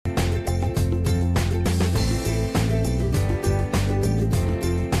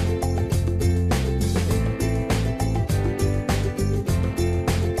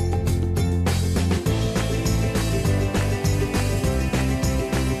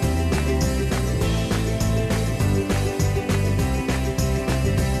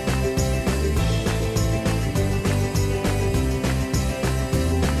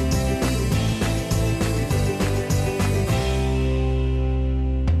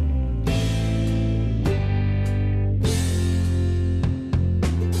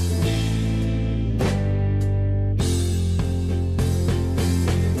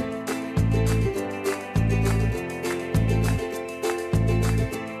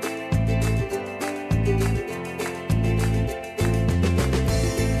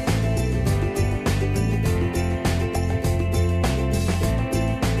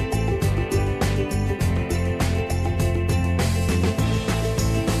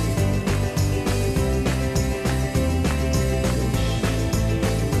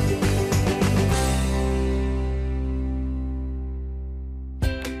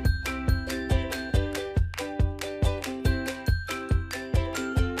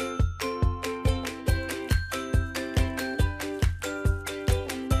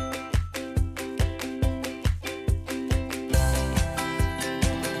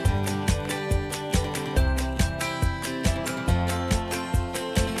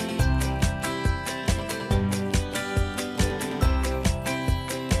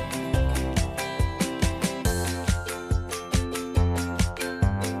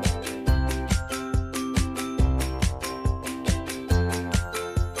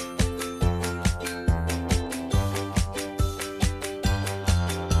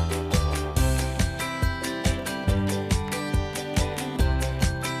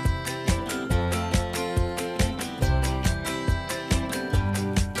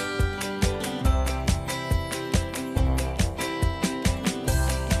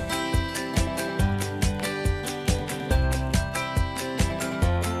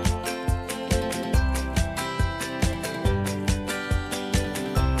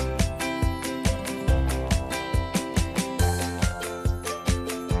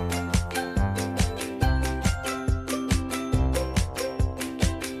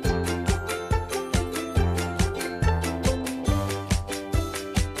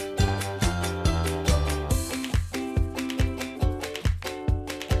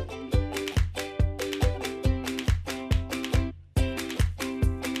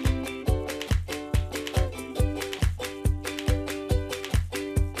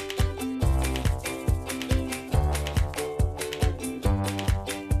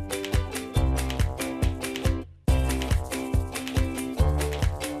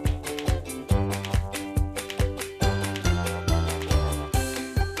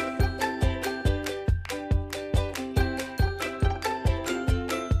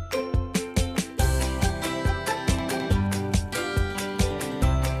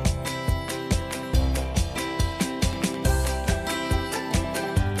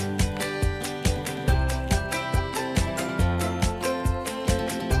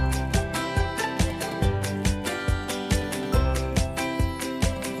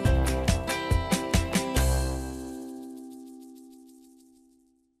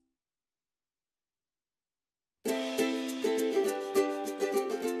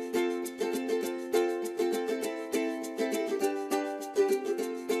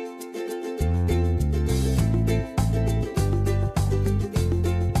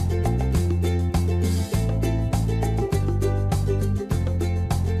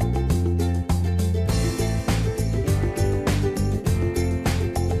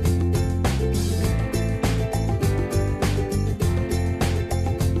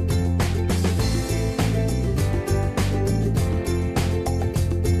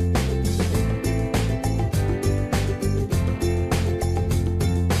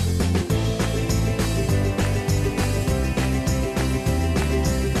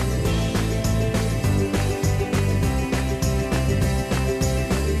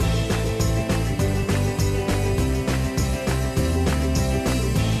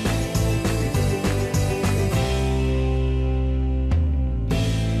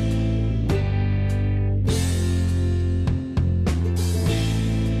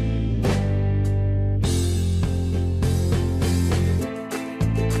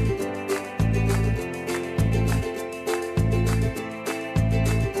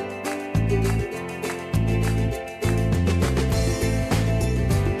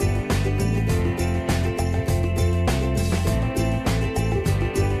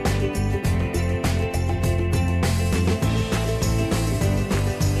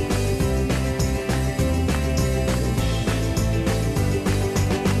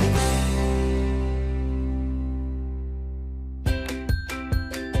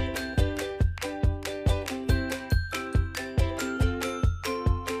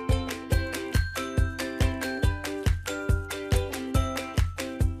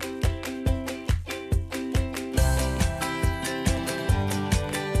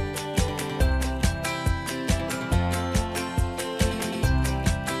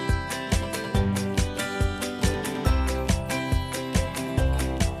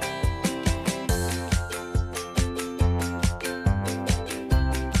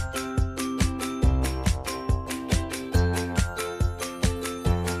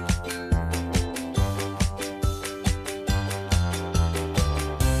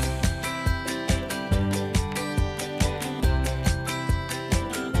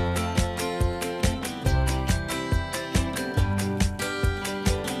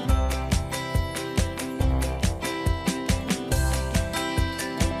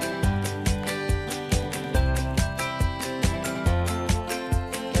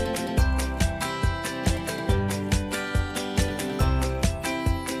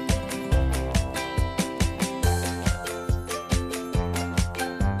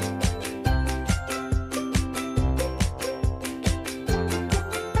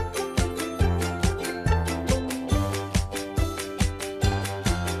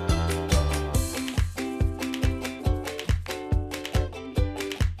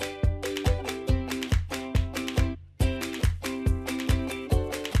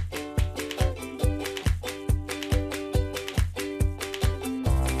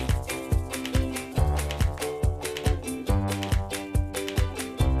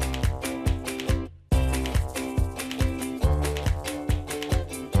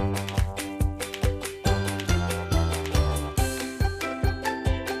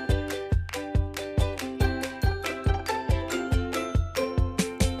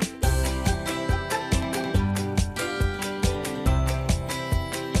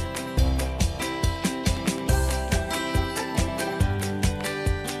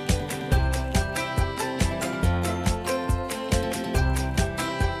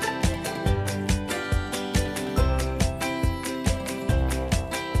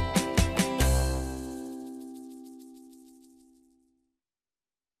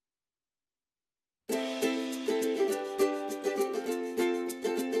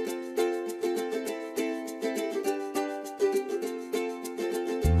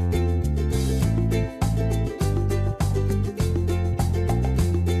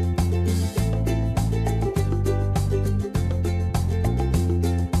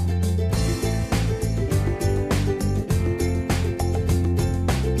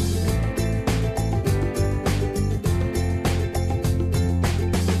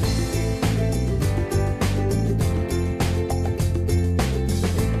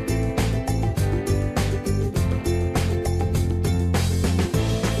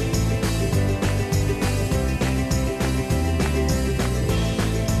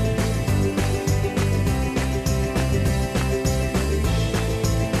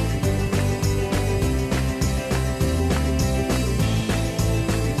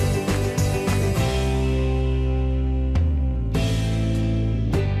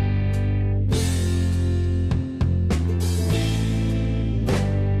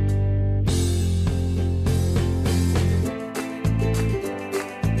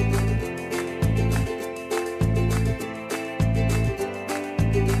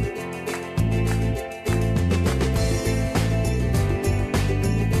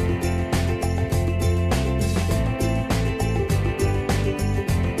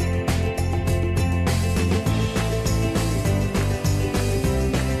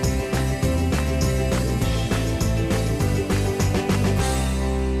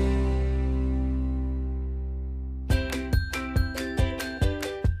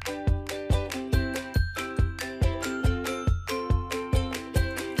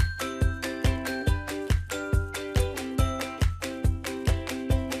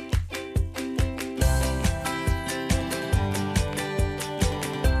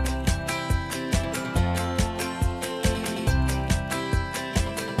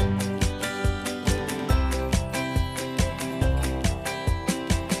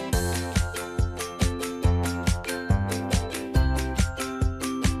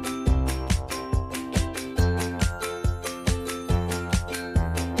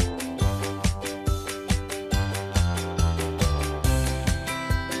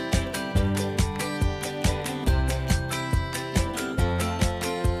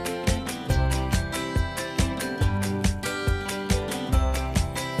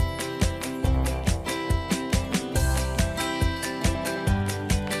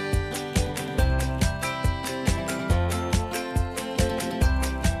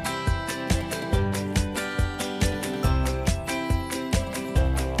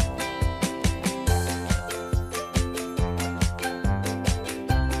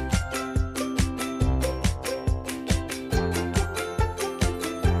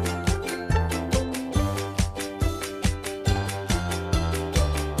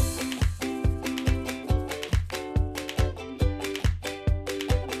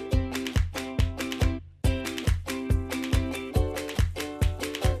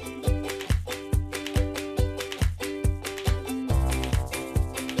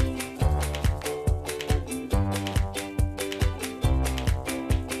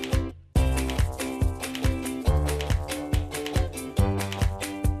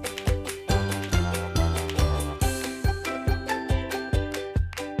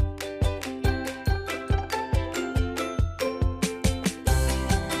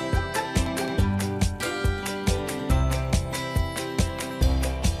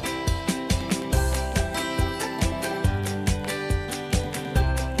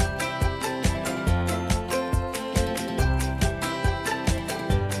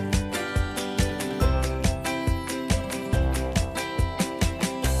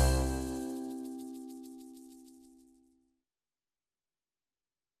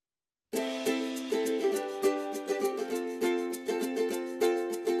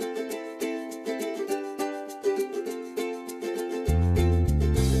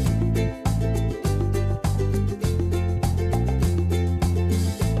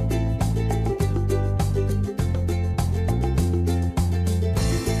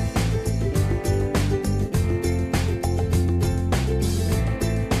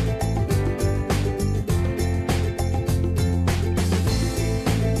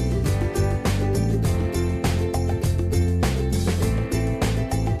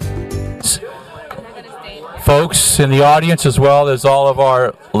folks in the audience as well as all of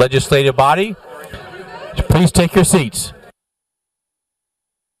our legislative body. Please take your seats.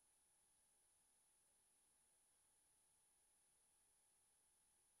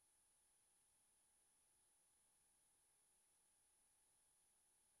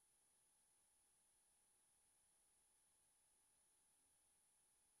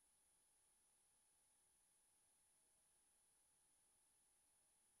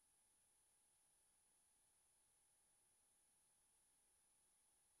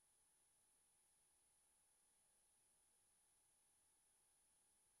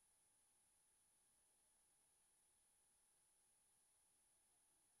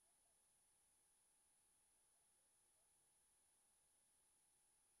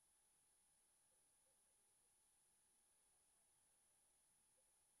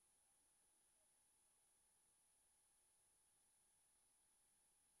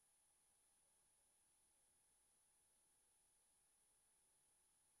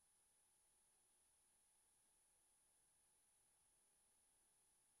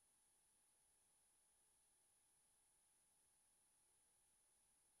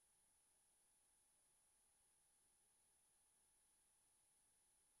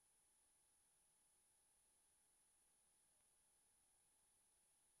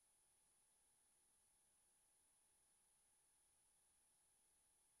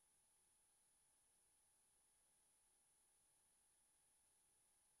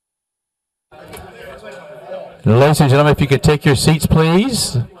 Ladies and gentlemen, if you could take your seats,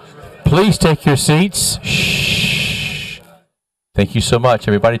 please. Please take your seats. Shh. Thank you so much.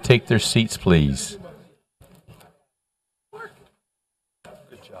 Everybody take their seats, please.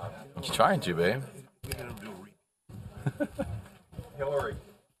 Good job. I'm trying to, babe. Hillary,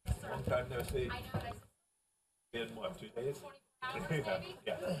 long time no see. In what, 2 days?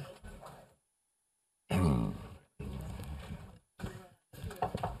 Yeah.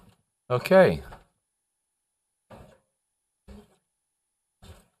 Okay.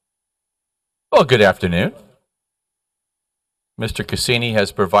 Well, good afternoon. Mr. Cassini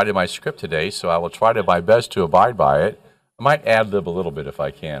has provided my script today, so I will try to my best to abide by it. I might ad-lib a little bit if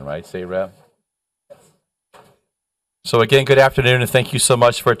I can, right, State Rep? So again, good afternoon, and thank you so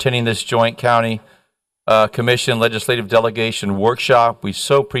much for attending this Joint County Commission Legislative Delegation Workshop. We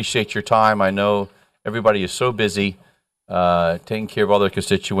so appreciate your time. I know everybody is so busy taking care of all their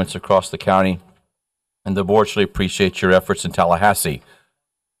constituents across the county, and the board really appreciates your efforts in Tallahassee.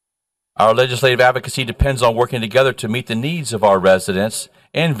 Our legislative advocacy depends on working together to meet the needs of our residents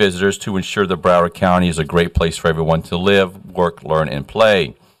and visitors to ensure that Broward County is a great place for everyone to live, work, learn, and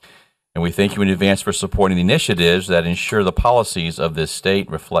play. And we thank you in advance for supporting the initiatives that ensure the policies of this state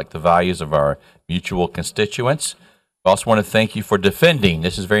reflect the values of our mutual constituents. We also want to thank you for defending,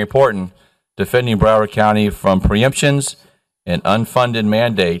 this is very important, defending Broward County from preemptions and unfunded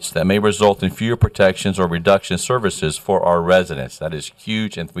mandates that may result in fewer protections or reduction services for our residents. That is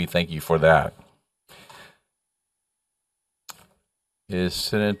huge, and we thank you for that. Is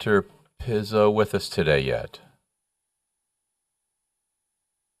Senator Pizzo with us today yet?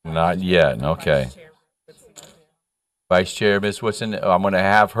 Not yet, okay. Vice Chair, Ms. Woodson, I'm going to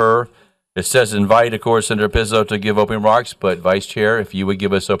have her. It says invite, of course, Senator Pizzo to give opening remarks, but Vice Chair, if you would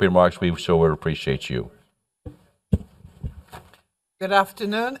give us opening remarks, we sure would appreciate you. Good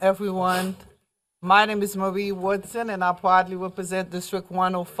afternoon, everyone. My name is Marie Woodson, and I proudly represent District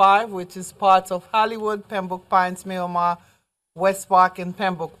 105, which is parts of Hollywood, Pembroke Pines, Miramar, West Park, and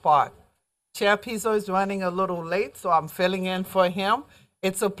Pembroke Park. Chair Pizzo is running a little late, so I'm filling in for him.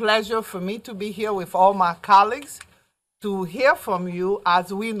 It's a pleasure for me to be here with all my colleagues to hear from you.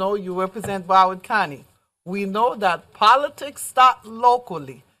 As we know, you represent Broward County. We know that politics start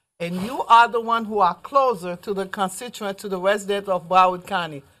locally, and you are the one who are closer to the constituent, to the resident of Broward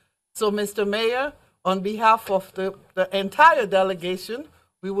County. So, Mr. Mayor, on behalf of the entire delegation,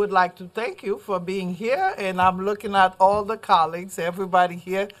 we would like to thank you for being here, and I'm looking at all the colleagues, everybody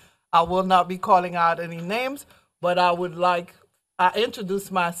here. I will not be calling out any names, but I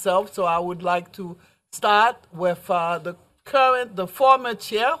introduced myself, so I would like to start with the former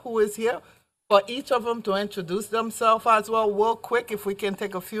chair who is here, for each of them to introduce themselves as well, real quick, if we can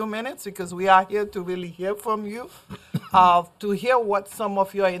take a few minutes, because we are here to really hear from you, to hear what some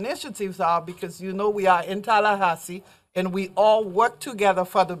of your initiatives are, because you know we are in Tallahassee, and we all work together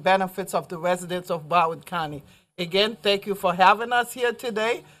for the benefits of the residents of Broward County. Again, thank you for having us here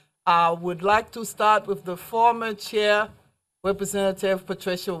today. I would like to start with the former chair, Representative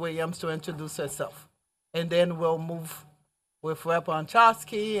Patricia Williams, to introduce herself. And then we'll move with Rep.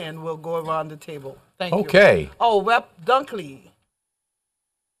 Onchowski, and we'll go around the table. Thank you. Okay. Oh, Rep. Dunkley.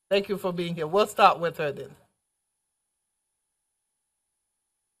 Thank you for being here. We'll start with her then.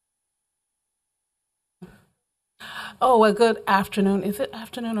 Oh, well, good afternoon. Is it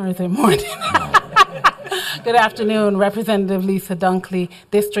afternoon or is it morning? Good afternoon, Representative Lisa Dunkley,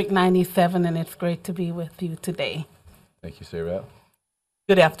 District 97, and it's great to be with you today. Thank you, Sarah.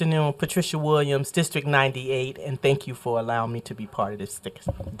 Good afternoon, Patricia Williams, District 98, and thank you for allowing me to be part of this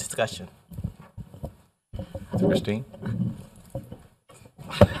discussion. Christine?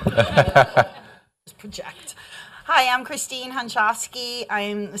 Project. Hi, I'm Christine Hunchowski.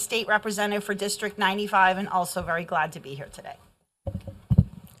 I'm the state representative for District 95 and also very glad to be here today.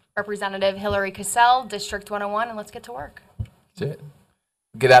 Representative Hillary Cassell, District 101, and let's get to work. That's it.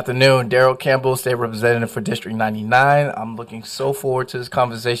 Good afternoon, Daryl Campbell, State Representative for District 99. I'm looking so forward to this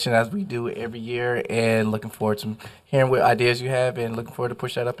conversation as we do every year and looking forward to hearing what ideas you have and looking forward to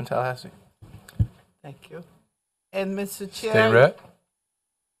push that up in Tallahassee. Thank you. And Mr. Chair. State Rep?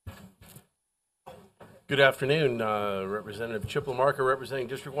 Good afternoon, Representative Chip Lamarca, representing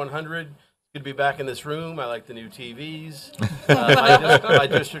District 100. Good to be back in this room. I like the new TVs. My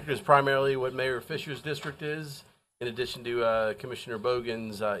district is primarily what Mayor Fisher's district is, in addition to Commissioner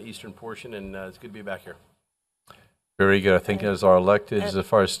Bogan's eastern portion, and it's good to be back here. Very good. I think as our electeds as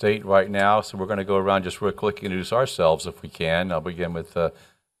far as state right now, so we're going to go around just real quick and introduce ourselves if we can. I'll begin with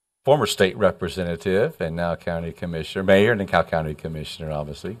former state representative and now county commissioner, mayor, and then county commissioner,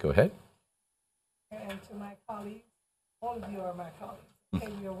 obviously. Go ahead. And to my colleagues, all of you are my colleagues. Okay,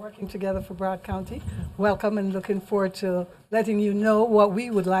 we are working together for Broward County. Welcome and looking forward to letting you know what we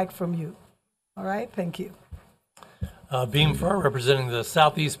would like from you. All right, thank you. Beam Fur, representing the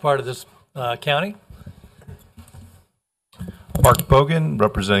southeast part of this county. Mark Bogan,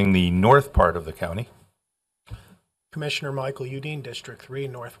 representing the north part of the county. Commissioner Michael Udine, District 3,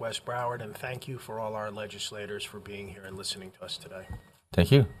 Northwest Broward, and thank you for all our legislators for being here and listening to us today.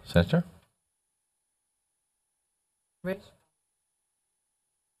 Thank you. Senator? Rich,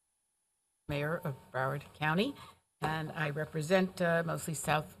 Mayor of Broward County, and I represent mostly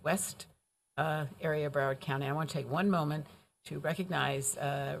southwest area of Broward County. I want to take one moment to recognize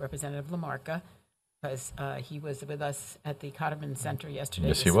Representative Lamarca because he was with us at the Cotterman Center yesterday.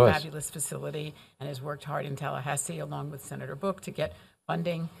 Yes, he This was. fabulous facility, and has worked hard in Tallahassee along with Senator Book to get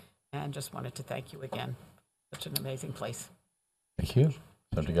funding, and just wanted to thank you again. Such an amazing place. Thank you.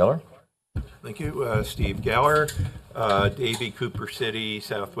 Senator Geller? Thank you, Steve Geller, Davie, Cooper City,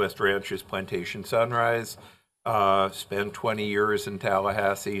 Southwest Ranches, Plantation Sunrise. Spent 20 years in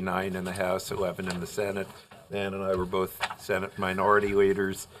Tallahassee, 9 in the House, 11 in the Senate. Dan and I were both Senate minority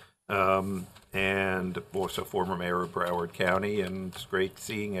leaders, and also former mayor of Broward County. And it's great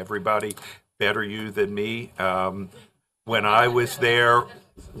seeing everybody. Better you than me. When I was there,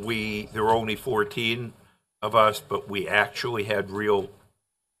 there were only 14 of us, but we actually had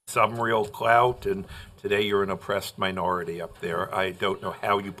some real clout, and today you're an oppressed minority up there. I don't know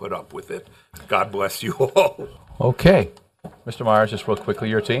how you put up with it. God bless you all. Okay. Mr. Myers, just real quickly,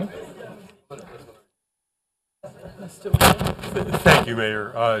 your team. Thank you,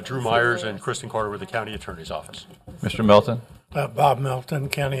 Mayor. Drew Myers and Kristen Carter with the County Attorney's Office. Mr. Melton? Bob Melton,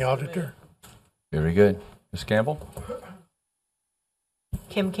 County Auditor. Very good. Ms. Campbell?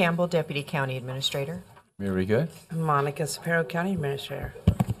 Kim Campbell, Deputy County Administrator. Very good. Monica Sapero, County Administrator.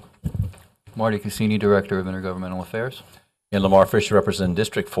 Marty Cassini, Director of Intergovernmental Affairs. And Lamar Fisher, representing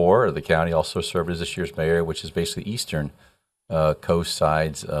District 4 of the county, also served as this year's mayor, which is basically eastern coast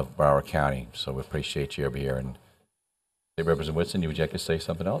sides of Broward County. So we appreciate you over here. And Representative Whitson, would you like to say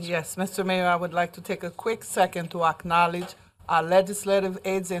something else? Yes, Mr. Mayor, I would like to take a quick second to acknowledge our legislative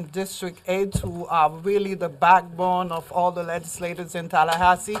aides and district aides who are really the backbone of all the legislators in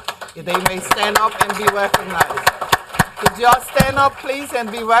Tallahassee. If they may stand up and be recognized. Could y'all stand up, please,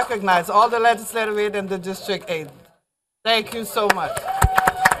 and be recognized, all the legislative aides and the district aides. Thank you so much.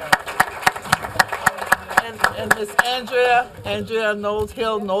 And Ms. Andrea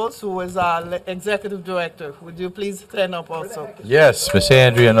Knowles, who is our executive director. Would you please stand up also? Yes, Miss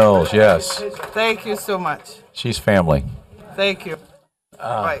Andrea Knowles, yes. Thank you so much. She's family. Thank you.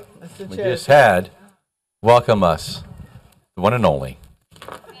 All right, Mr. We Chair. just had, welcome us, the one and only,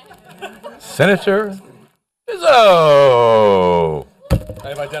 Senator Izzo. I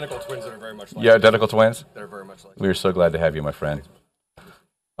have identical twins that are very much like Yeah, identical twins? They're very much like We are so glad to have you, my friend.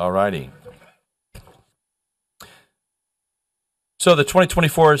 All righty. So the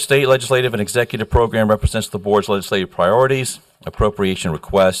 2024 State Legislative and Executive Program represents the board's legislative priorities, appropriation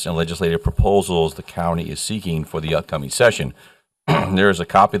requests, and legislative proposals the county is seeking for the upcoming session. There is a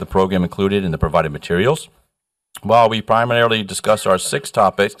copy of the program included in the provided materials. While we primarily discuss our 6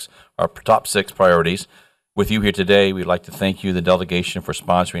 topics, our top 6 priorities, with you here today, we'd like to thank you, the delegation, for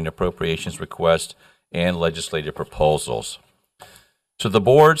sponsoring appropriations requests and legislative proposals. So the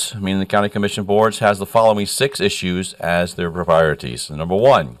boards, meaning the county commission boards, has the following 6 issues as their priorities. Number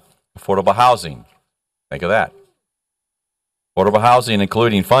 1, affordable housing. Think of that. Affordable housing,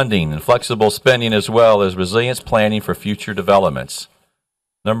 including funding and flexible spending, as well as resilience planning for future developments.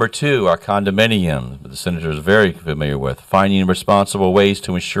 Number 2, our condominium, the senator is very familiar with, finding responsible ways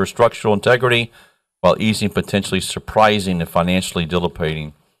to ensure structural integrity while easing potentially surprising and financially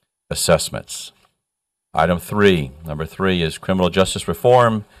dilapidating assessments. Item 3, number 3 is criminal justice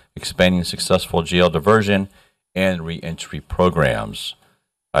reform, expanding successful jail diversion and reentry programs.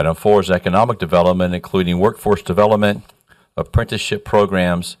 Item 4 is economic development, including workforce development, apprenticeship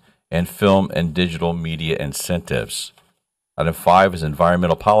programs, and film and digital media incentives. Item 5 is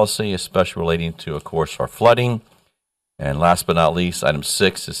environmental policy, especially relating to, of course, our flooding. And last but not least, item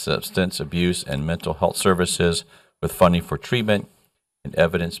 6 is substance abuse and mental health services with funding for treatment and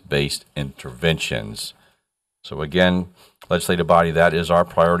evidence-based interventions. So again, legislative body, that is our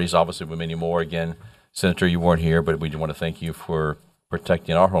priorities. Obviously, with many more. Again, Senator, you weren't here, but we do want to thank you for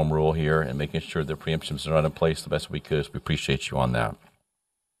protecting our home rule here and making sure the preemptions are in place the best we could. So we appreciate you on that.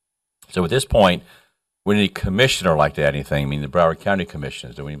 So at this point, would any commissioner like to add anything? I mean, the Broward County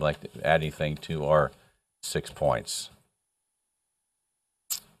Commissioners, do we like to add anything to our 6 points?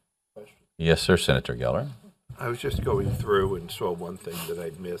 Yes, sir, Senator Geller. I was just going through and saw one thing that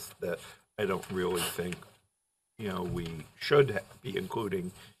I'd missed that I don't really think, we should be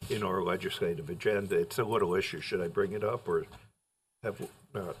including in our legislative agenda. It's a little issue. Should I bring it up or have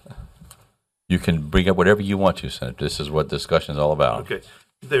not? You can bring up whatever you want to, Senator. This is what discussion is all about. Okay.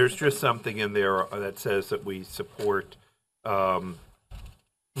 There's just something in there that says that we support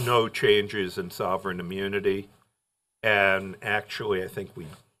no changes in sovereign immunity. And actually, I think we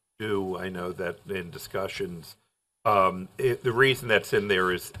do. I know that in discussions, the reason that's in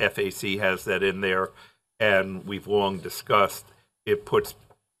there is FAC has that in there. And we've long discussed it puts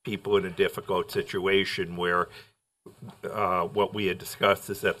people in a difficult situation where what we had discussed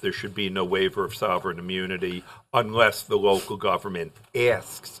is that there should be no waiver of sovereign immunity unless the local government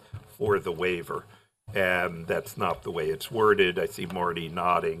asks for the waiver. And that's not the way it's worded. I see Marty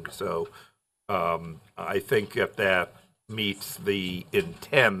nodding. So I think that meets the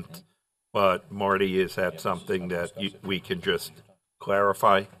intent. But Marty, is that something that we can just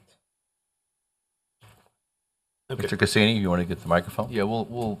clarify? Okay. Mr. Cassini, you want to get the microphone? Yeah,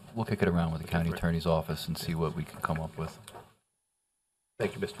 we'll kick it around with the county attorney's office and see what we can come up with.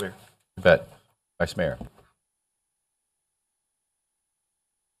 Thank you, Mr. Mayor. You bet. Vice Mayor.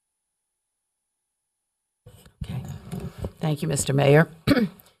 Okay. Thank you, Mr. Mayor.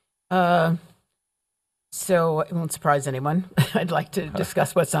 So it won't surprise anyone. I'd like to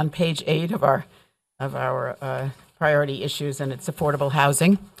discuss what's on page 8 of our priority issues, and it's affordable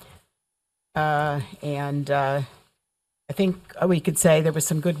housing. I think we could say there was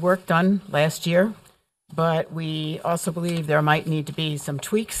some good work done last year, but we also believe there might need to be some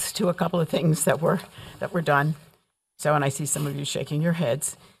tweaks to a couple of things that were done. So, and I see some of you shaking your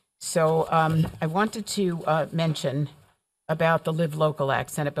heads. So I wanted to mention about the Live Local Act,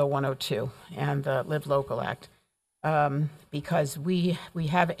 Senate Bill 102, and the Live Local Act, because we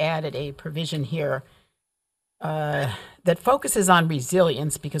have added a provision here that focuses on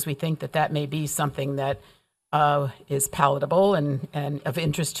resilience, because we think that may be something that is palatable and of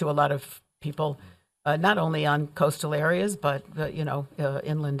interest to a lot of people, not only on coastal areas, but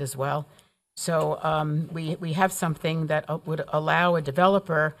inland as well. So we have something that would allow a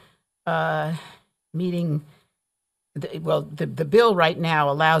developer meeting. The bill right now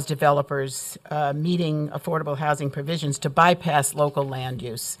allows developers meeting affordable housing provisions to bypass local land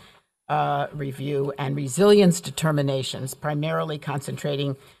use review and resilience determinations, primarily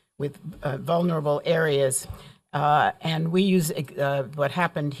concentrating with vulnerable areas. And we use what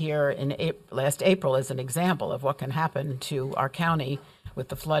happened here in last April as an example of what can happen to our county with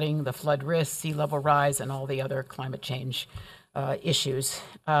the flooding, the flood risk, sea level rise, and all the other climate change issues.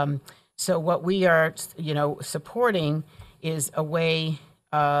 So what we are, supporting is a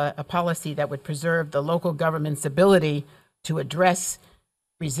policy that would preserve the local government's ability to address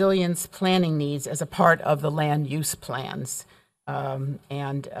resilience planning needs as a part of the land use plans,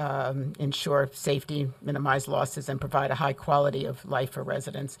 and ensure safety, minimize losses, and provide a high quality of life for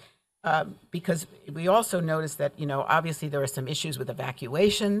residents. Because we also noticed that, obviously there are some issues with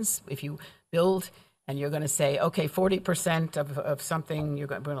evacuations. If you build and you're going to say, okay, 40% of something, you're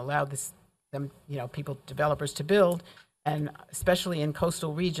going to allow developers to build, and especially in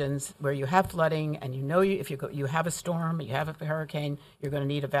coastal regions where you have flooding, and if you have a storm, you have a hurricane, you're going to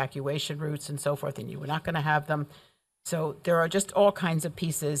need evacuation routes and so forth, and you were not going to have them. So there are just all kinds of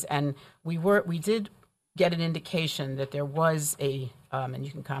pieces, and we did get an indication that there was and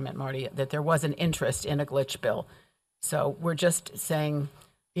you can comment, Marty, that there was an interest in a glitch bill. So we're just saying,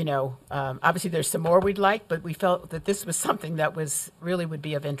 obviously there's some more we'd like, but we felt that this was something that really would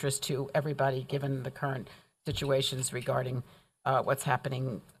be of interest to everybody, given the current situations regarding what's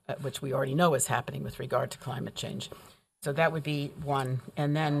happening, which we already know is happening with regard to climate change. So that would be one.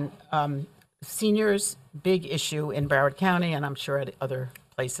 And then seniors, big issue in Broward County, and I'm sure at other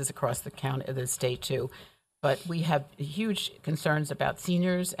places across the state too. But we have huge concerns about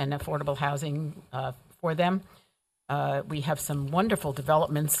seniors and affordable housing for them. We have some wonderful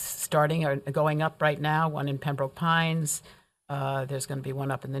developments starting or going up right now, one in Pembroke Pines. There's going to be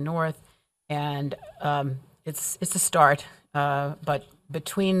one up in the north. And it's a start. But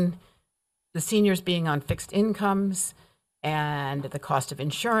between the seniors being on fixed incomes and the cost of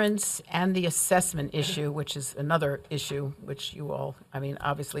insurance and the assessment issue, which is another issue, which you all,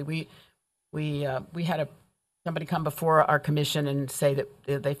 obviously we had somebody come before our commission and say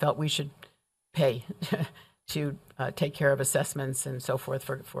that they felt we should pay to take care of assessments and so forth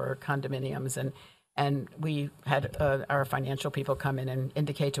for condominiums. And we had our financial people come in and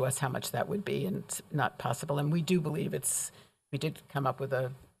indicate to us how much that would be, and it's not possible. And we do believe we did come up with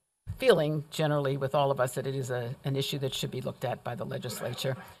a feeling generally with all of us that it is an issue that should be looked at by the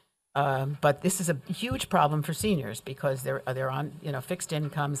legislature. But this is a huge problem for seniors because they're on fixed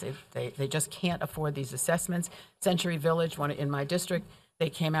incomes. They just can't afford these assessments. Century Village, one in my district, they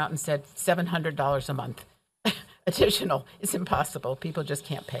came out and said $700 a month additional is impossible. People just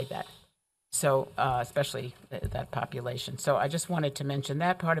can't pay that. So especially that population. So I just wanted to mention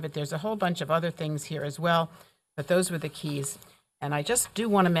that part of it. There's a whole bunch of other things here as well, but those were the keys. And I just do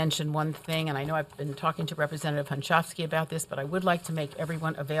want to mention one thing, and I know I've been talking to Representative Hunchofsky about this, but I would like to make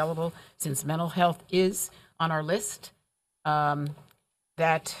everyone available, since mental health is on our list,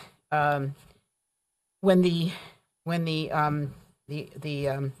 that when the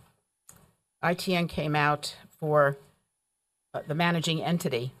ITN came out for the managing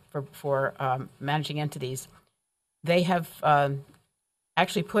entity for managing entities, they have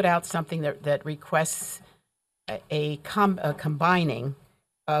actually put out something that requests a combining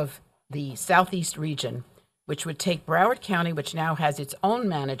of the southeast region, which would take Broward County, which now has its own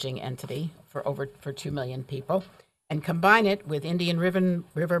managing entity for 2 million people, and combine it with Indian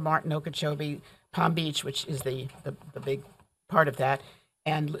River, Martin, Okeechobee, Palm Beach, which is the big part of that,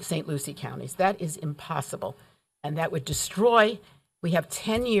 and St. Lucie counties. That is impossible, and that would destroy. We have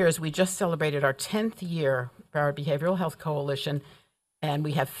 10 years. We just celebrated our 10th year, Broward Behavioral Health Coalition. And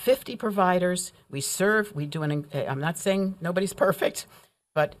we have 50 providers. We do I'm not saying nobody's perfect,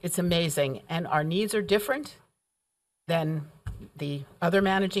 but it's amazing. And our needs are different than the other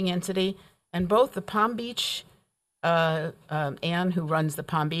managing entity. And both the Palm Beach, Ann, who runs the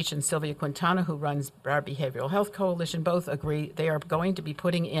Palm Beach, and Sylvia Quintana, who runs Broward Behavioral Health Coalition, both agree they are going to be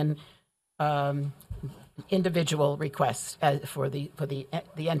putting in individual requests for the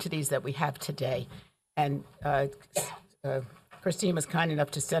entities that we have today. And Christine was kind enough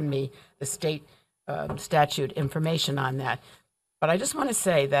to send me the state statute information on that. But I just want to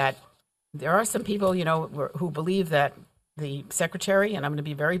say that there are some people, who believe that the secretary, and I'm going to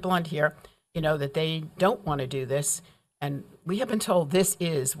be very blunt here, that they don't want to do this. And we have been told this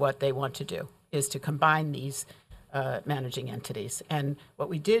is what they want to do, is to combine these managing entities. And what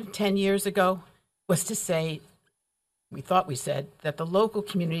we did 10 years ago was to say, we said that the local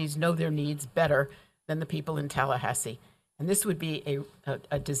communities know their needs better than the people in Tallahassee. And this would be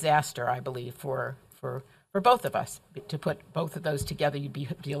a disaster, I believe, for both of us. To put both of those together, you'd be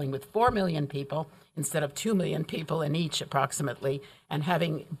dealing with 4 million people instead of 2 million people in each, approximately, and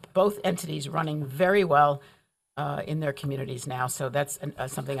having both entities running very well in their communities now. So that's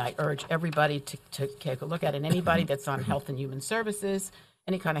something I urge everybody to take a look at. And anybody that's on Health and Human Services,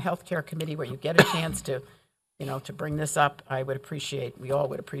 any kind of healthcare committee where you get a chance to bring this up, we all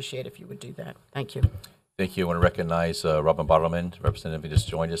would appreciate if you would do that. Thank you. Thank you. I want to recognize Robin Bottleman, representative who just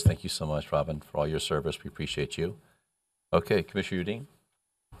joined us. Thank you so much, Robin, for all your service. We appreciate you. Okay, Commissioner Udine.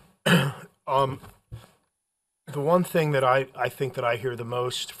 The one thing that I think that I hear the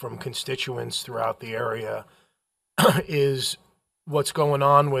most from constituents throughout the area is what's going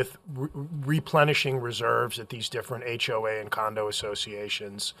on with replenishing reserves at these different HOA and condo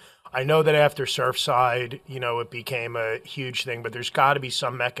associations. I know that after Surfside, it became a huge thing, but there's got to be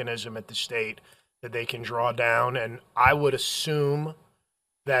some mechanism at the state that they can draw down. And I would assume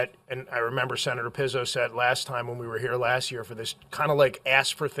that, and I remember Senator Pizzo said last time when we were here last year for this, kind of like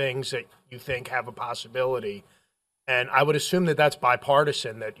ask for things that you think have a possibility. And I would assume that that's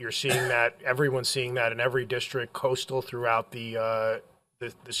bipartisan, that you're seeing that, everyone's seeing that in every district, coastal throughout the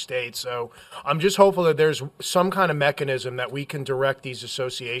the state. So I'm just hopeful that there's some kind of mechanism that we can direct these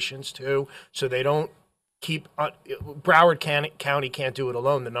associations to, so they don't keep Broward County can't do it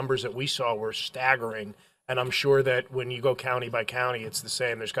alone. The numbers that we saw were staggering, and I'm sure that when you go county by county, it's the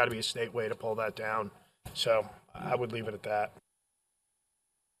same. There's got to be a state way to pull that down. So I would leave it at that.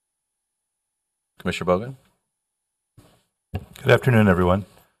 Commissioner Bogan? Good afternoon, everyone.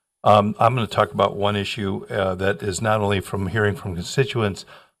 I'm going to talk about one issue that is not only from hearing from constituents,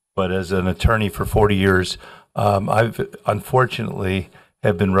 but as an attorney for 40 years, I've unfortunately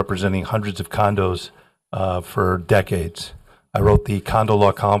have been representing hundreds of condos for decades. I wrote the condo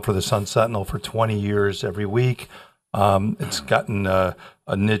law column for the Sun Sentinel for 20 years every week. It's gotten a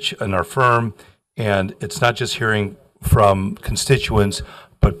niche in our firm, and it's not just hearing from constituents,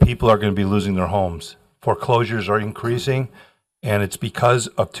 but people are going to be losing their homes. Foreclosures are increasing. And it's because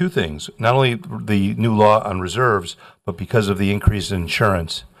of two things, not only the new law on reserves, but because of the increase in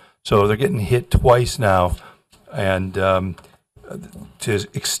insurance. So they're getting hit twice now. And to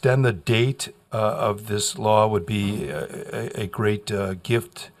extend the date of this law would be a great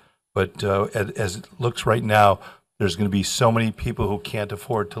gift. But as it looks right now, there's going to be so many people who can't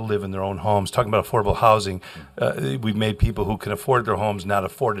afford to live in their own homes. Talking about affordable housing, we've made people who can afford their homes not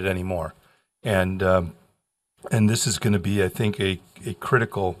afford it anymore. And this is going to be, I think, a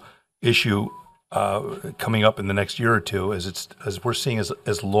critical issue coming up in the next year or two, as we're seeing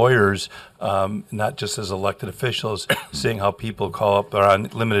as lawyers, not just as elected officials, seeing how people call up on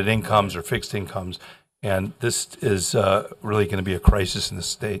limited incomes or fixed incomes, and this is really going to be a crisis in the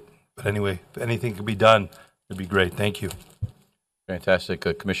state. But anyway, if anything can be done, it'd be great. Thank you. Fantastic.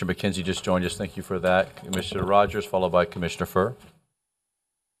 Commissioner McKenzie just joined us. Thank you for that. Commissioner Rogers, followed by Commissioner Furr.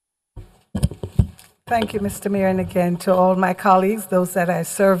 Thank you, Mr. Mayor, and again to all my colleagues, those that I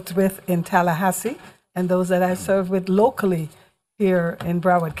served with in Tallahassee and those that I served with locally here in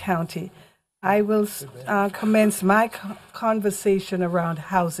Broward County. I will commence my conversation around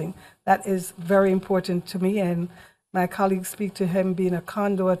housing. That is very important to me, and my colleagues speak to him being a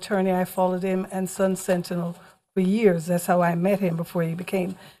condo attorney. I followed him and Sun Sentinel for years. That's how I met him before he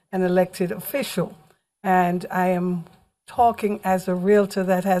became an elected official. And I am talking as a realtor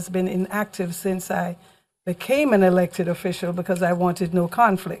that has been inactive since I became an elected official because I wanted no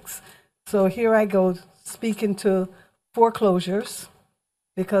conflicts. So here I go speaking to foreclosures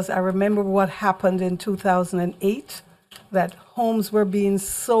because I remember what happened in 2008, that homes were being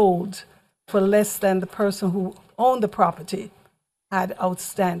sold for less than the person who owned the property had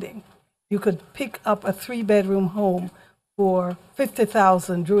outstanding. You could pick up a 3-bedroom home for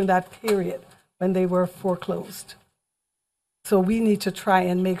 $50,000 during that period when they were foreclosed. So we need to try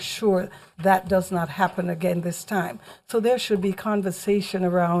and make sure that does not happen again this time. So there should be conversation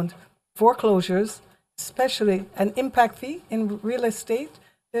around foreclosures, especially an impact fee in real estate.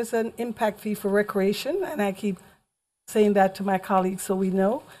 There's an impact fee for recreation, and I keep saying that to my colleagues so we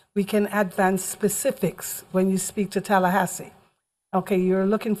know. We can advance specifics when you speak to Tallahassee. Okay, you're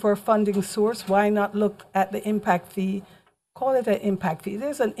looking for a funding source. Why not look at the impact fee? Call it an impact fee.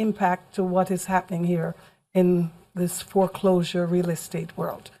 There's an impact to what is happening here in this foreclosure real estate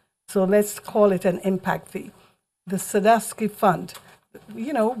world. So let's call it an impact fee. The Sadowski Fund,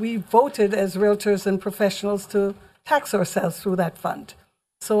 you know, we voted as realtors and professionals to tax ourselves through that fund.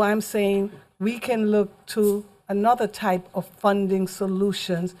 So I'm saying we can look to another type of funding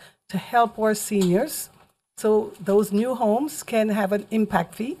solutions to help our seniors. So those new homes can have an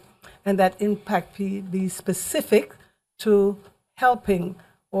impact fee, and that impact fee be specific to helping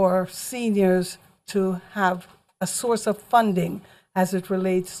our seniors to have a source of funding as it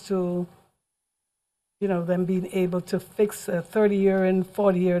relates to, you know, them being able to fix a 30-year and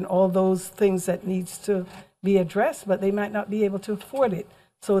 40-year and all those things that needs to be addressed, but they might not be able to afford it.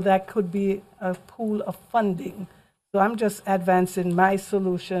 So that could be a pool of funding. So I'm just advancing my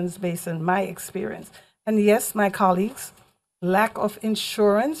solutions based on my experience. And yes, my colleagues, lack of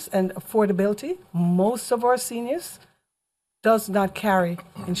insurance and affordability, most of our seniors does not carry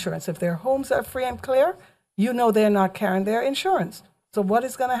insurance. If their homes are free and clear, you know they're not carrying their insurance. So what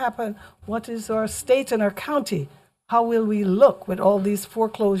is going to happen? What is our state and our county? How will we look with all these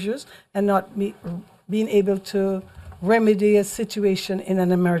foreclosures and not being able to remedy a situation in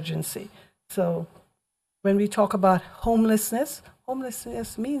an emergency? So when we talk about homelessness,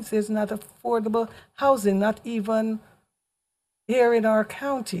 homelessness means there's not affordable housing, not even here in our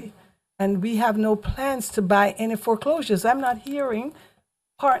county. And we have no plans to buy any foreclosures. I'm not hearing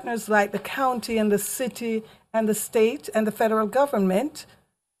partners like the county and the city and the state and the federal government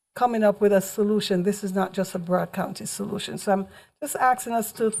coming up with a solution. This is not just a Broward County solution. So I'm just asking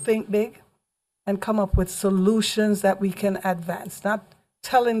us to think big and come up with solutions that we can advance, not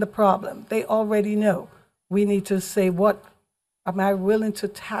telling the problem. They already know. We need to say, what am I willing to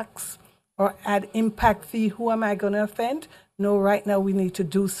tax or add impact fee? Who am I going to offend? No, right now we need to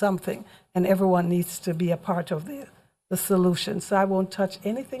do something, and everyone needs to be a part of the solution. So I won't touch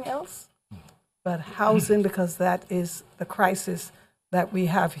anything else but housing, because that is the crisis that we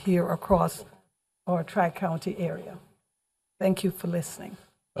have here across our Tri-County area. Thank you for listening.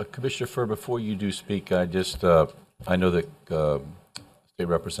 Commissioner Furr, before you do speak, I know that State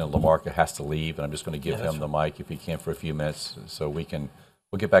Representative LaMarca has to leave, and I'm just going to give him the mic if he can for a few minutes, so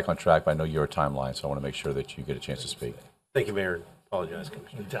we'll get back on track. But I know you're a timeline, so I want to make sure that you get a chance to speak. Thank you, Mayor. Apologize,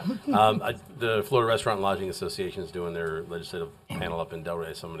 Commissioner. The Florida Restaurant and Lodging Association is doing their legislative panel up in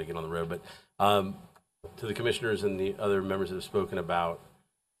Delray, so I'm going to get on the road. But to the commissioners and the other members that have spoken about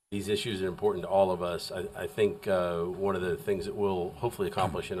these issues are important to all of us. I think one of the things that we'll hopefully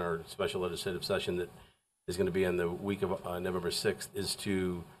accomplish in our special legislative session that is going to be in the week of November 6th is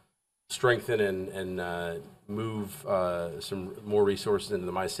to strengthen and move some more resources into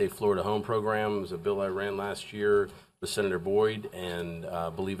the My Safe Florida Home program. It was a bill I ran last year with Senator Boyd, and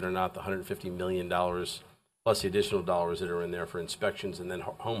believe it or not, the $150 million plus the additional dollars that are in there for inspections and then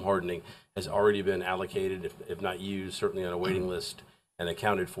home hardening has already been allocated, if not used, certainly on a waiting list and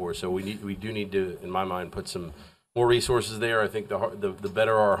accounted for. So we do need to, in my mind, put some more resources there. I think the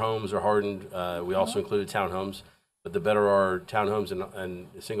better our homes are hardened, we also included townhomes, but the better our townhomes and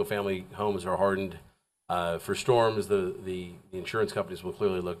single-family homes are hardened for storms, the insurance companies will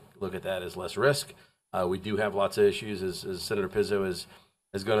clearly look at that as less risk. We do have lots of issues, as Senator Pizzo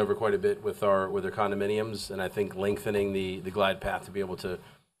has gone over quite a bit with their condominiums, and I think lengthening the glide path to be able to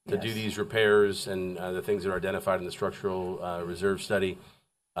do these repairs and the things that are identified in the structural reserve study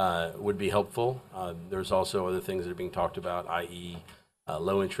would be helpful. There's also other things that are being talked about, i.e.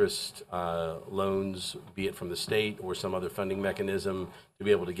 Low interest loans, be it from the state or some other funding mechanism, to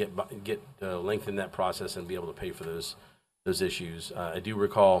be able to lengthen that process and be able to pay for those issues. I do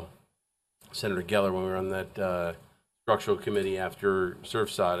recall Senator Geller, when we were on that structural committee after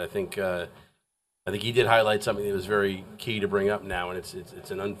Surfside, I think he did highlight something that was very key to bring up now, and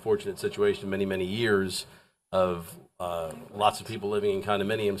it's an unfortunate situation, many years of lots of people living in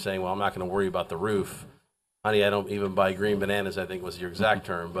condominiums saying, well, I'm not going to worry about the roof. Honey, I don't even buy green bananas, I think was your exact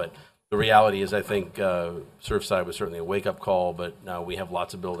term. But the reality is, I think Surfside was certainly a wake-up call, but now we have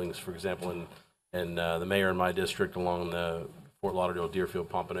lots of buildings, for example, in the mayor in my district along the Fort Lauderdale, Deerfield,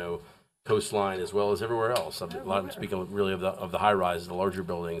 Pompano coastline, as well as everywhere else. I'm speaking really of the high-rise, the larger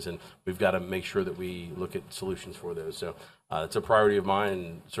buildings, and we've got to make sure that we look at solutions for those. So it's a priority of mine,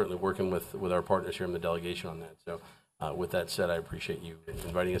 and certainly working with our partners here in the delegation on that. So with that said, I appreciate you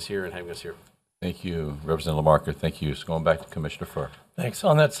inviting us here and having us here. Thank you, Representative LaMarca. Thank you. So going back to Commissioner Furr. Thanks.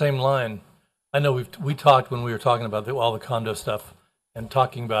 On that same line, I know we talked when we were talking about all the condo stuff and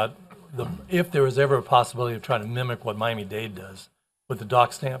talking about if there was ever a possibility of trying to mimic what Miami-Dade does with the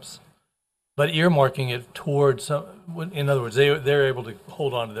dock stamps, but earmarking it towards in other words, they're able to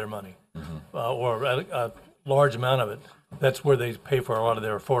hold on to their money, or a large amount of it. That's where they pay for a lot of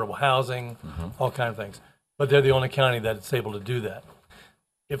their affordable housing, all kinds of things. But they're the only county that's able to do that.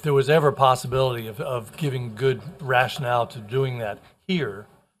 If there was ever a possibility of giving good rationale to doing that here,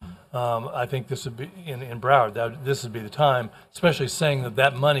 I think this would be in Broward. This would be the time, especially saying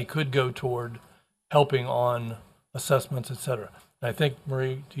that money could go toward helping on assessments, et cetera. And I think,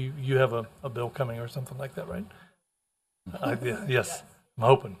 Marie, do you have a bill coming or something like that, right? Yes, I'm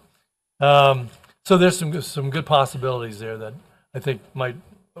hoping. So there's some good possibilities there that I think might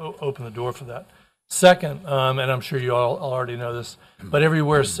open the door for that. Second, and I'm sure you all already know this, but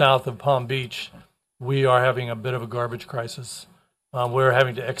everywhere south of Palm Beach, we are having a bit of a garbage crisis. We're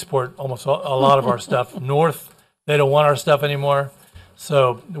having to export almost a lot of our stuff north. They don't want our stuff anymore.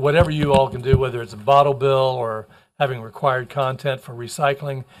 So whatever you all can do, whether it's a bottle bill or having required content for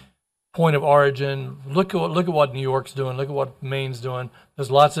recycling, point of origin, look at what New York's doing, look at what Maine's doing.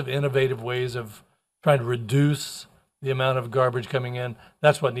 There's lots of innovative ways of trying to reduce the amount of garbage coming in.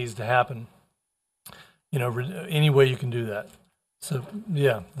 That's what needs to happen. Any way you can do that. So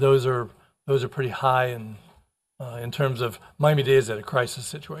yeah, those are pretty high in terms of Miami-Dade is at a crisis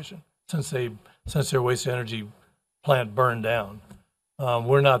situation since their waste energy plant burned down.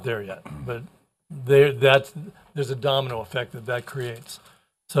 We're not there yet, but there's a domino effect that creates.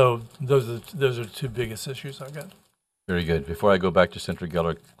 So those are the two biggest issues I've got. Very good. Before I go back to Senator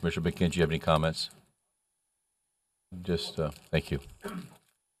Geller, Commissioner McKenzie, you have any comments? Just thank you.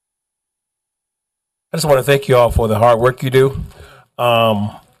 I just want to thank you all for the hard work you do.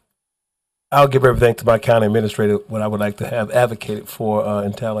 I'll give everything to my county administrator, what I would like to have advocated for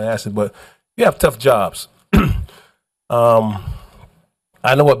in Tallahassee, but you have tough jobs.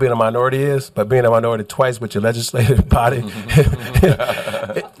 I know what being a minority is, but being a minority twice with your legislative body,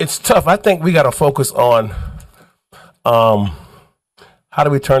 it's tough. I think we got to focus on how do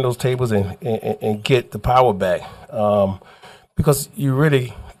we turn those tables and get the power back, because you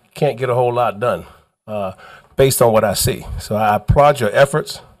really can't get a whole lot done based on what I see. So I applaud your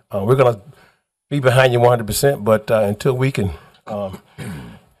efforts. We're going to be behind you 100%, but until we can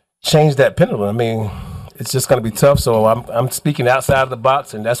change that pendulum, I mean, it's just going to be tough. So I'm speaking outside of the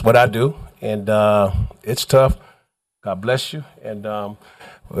box, and that's what I do. And it's tough. God bless you. And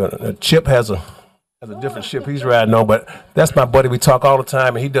Chip has a different ship he's riding on, but that's my buddy. We talk all the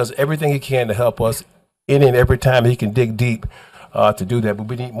time, and he does everything he can to help us any and every time he can dig deep to do that. But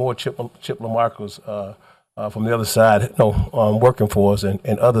we need more Chip Lamarcos from the other side, working for us,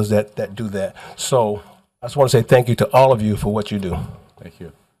 and others that do that. So I just want to say thank you to all of you for what you do. Thank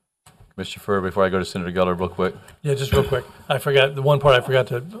you. Commissioner Furr, before I go to Senator Geller real quick. Yeah, just real quick. I forgot, the one part I forgot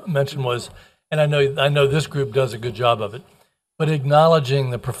to mention was, and I know this group does a good job of it, but acknowledging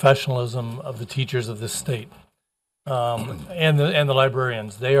the professionalism of the teachers of this state and the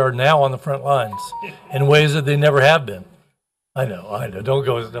librarians. They are now on the front lines in ways that they never have been. I know. Don't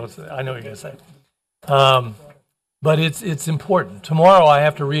go. I know what you're going to say. But it's important. Tomorrow I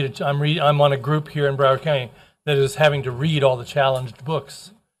have to read it. I'm on a group here in Broward County that is having to read all the challenged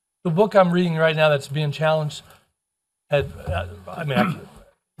books. The book I'm reading right now that's being challenged, I'm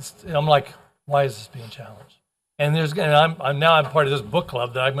like, why is this being challenged? And I'm part of this book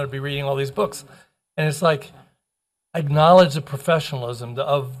club that I'm going to be reading all these books, and it's like, acknowledge the professionalism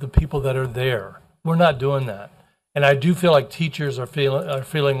of the people that are there. We're not doing that, and I do feel like teachers are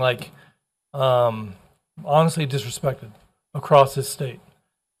feeling like, honestly, disrespected across this state.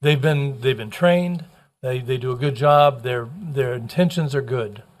 They've been trained. They do a good job. Their intentions are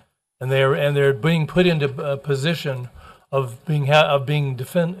good, and they're being put into a position of being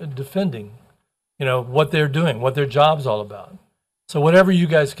defending, what they're doing, what their job's all about. So whatever you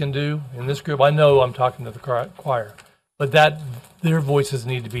guys can do in this group, I know I'm talking to the choir, but their voices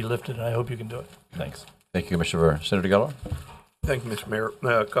need to be lifted, and I hope you can do it. Thanks. Thank you, Commissioner Furr. Senator Geller. Thank you, Mr. Mayor.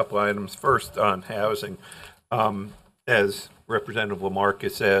 A couple items. First, on housing. As Representative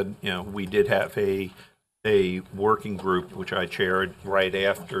Lamarcus said, we did have a working group, which I chaired right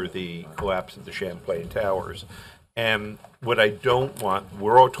after the collapse of the Champlain Towers. And what I don't want,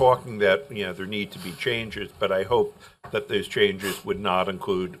 we're all talking that, there need to be changes, but I hope that those changes would not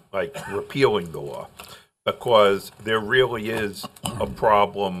include, repealing the law, because there really is a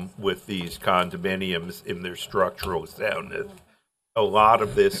problem with these condominiums in their structural soundness. A lot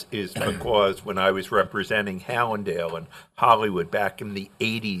of this is because when I was representing Hallandale and Hollywood back in the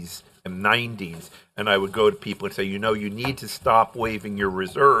 80s and 90s, and I would go to people and say, you need to stop waiving your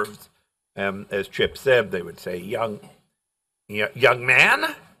reserves. And as Chip said, they would say, young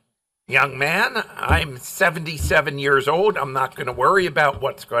man, I'm 77 years old. I'm not going to worry about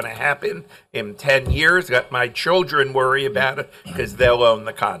what's going to happen in 10 years. Let my children worry about it because they'll own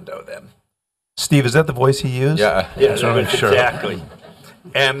the condo then. Steve, is that the voice he used? Yeah, exactly.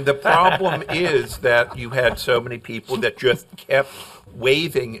 And the problem is that you had so many people that just kept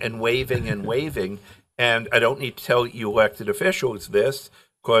waving and waving and waving. And I don't need to tell you elected officials this,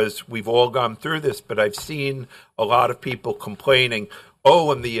 because we've all gone through this, but I've seen a lot of people complaining,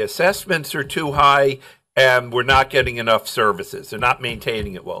 and the assessments are too high and we're not getting enough services. They're not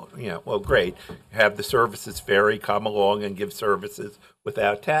maintaining it well. Great. Have the services vary, come along and give services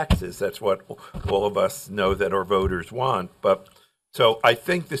without taxes. That's what all of us know that our voters want. But so I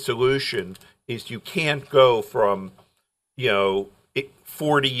think the solution is you can't go from,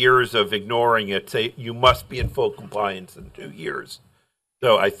 40 years of ignoring it, say you must be in full compliance in 2 years.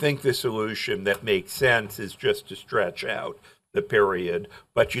 So I think the solution that makes sense is just to stretch out the period,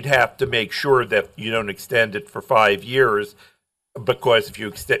 but you'd have to make sure that you don't extend it for 5 years, because if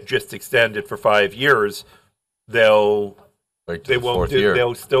you just extend it for 5 years, they'll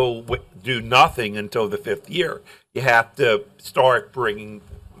still do nothing until the 5th year. You have to start bringing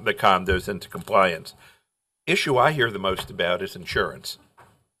the condos into compliance. Issue I hear the most about is insurance.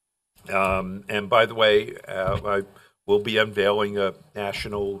 And by the way, I will be unveiling a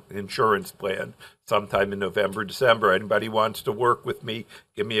national insurance plan sometime in November, December. Anybody wants to work with me,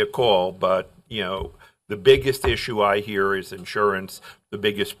 give me a call. But, the biggest issue I hear is insurance. The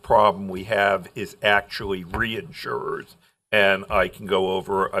biggest problem we have is actually reinsurers. And I can go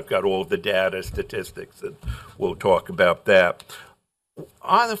over, I've got all of the data, statistics, and we'll talk about that.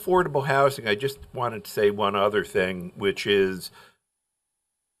 On affordable housing, I just wanted to say one other thing, which is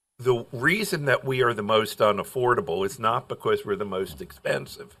the reason that we are the most unaffordable is not because we're the most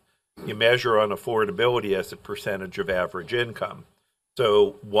expensive. You measure unaffordability as a percentage of average income.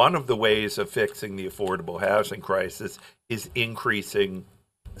 So one of the ways of fixing the affordable housing crisis is increasing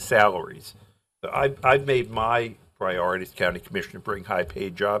salaries. So I've made my priority as county commissioner to bring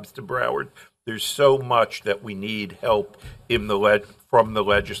high-paid jobs to Broward. There's so much that we need help in from the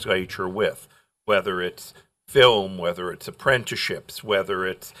legislature with, whether it's film, whether it's apprenticeships, whether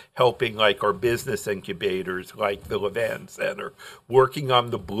it's helping like our business incubators like the Levan Center, working on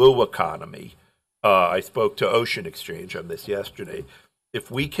the blue economy. I spoke to Ocean Exchange on this yesterday. If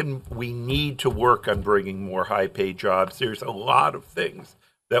we need to work on bringing more high-paid jobs. There's a lot of things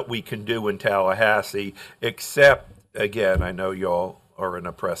that we can do in Tallahassee, except, again, I know y'all are an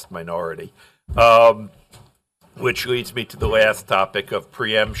oppressed minority, which leads me to the last topic of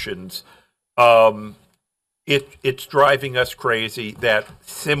preemptions. It's driving us crazy that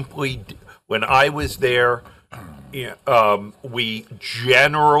simply, when I was there, we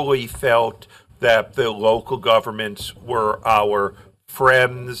generally felt that the local governments were our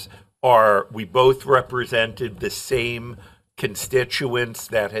friends, we both represented the same constituents.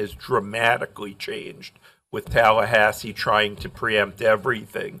 That has dramatically changed with Tallahassee trying to preempt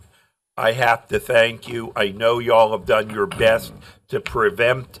everything. I have to thank you. I know y'all have done your best to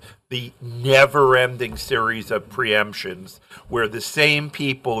prevent the never-ending series of preemptions where the same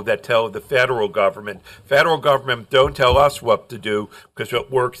people that tell the federal government, don't tell us what to do because what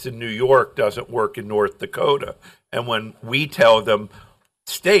works in New York doesn't work in North Dakota. And when we tell them,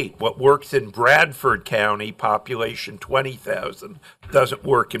 state, what works in Bradford County, population 20,000, doesn't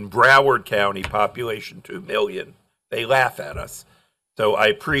work in Broward County, population 2 million, they laugh at us. So I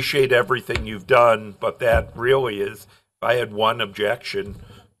appreciate everything you've done, but that really is, if I had one objection,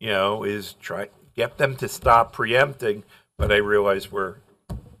 is try get them to stop preempting, but I realize we're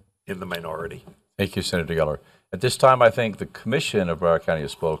in the minority. Thank you, Senator Geller. At this time, I think the commission of Broward County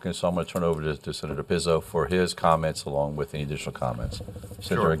has spoken, so I'm going to turn over to Senator Pizzo for his comments along with any additional comments.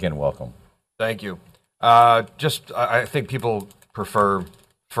 Senator, Sure. again, welcome. Thank you. I think people prefer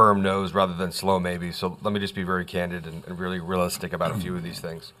firm no's rather than slow maybe, so let me just be very candid and really realistic about a few of these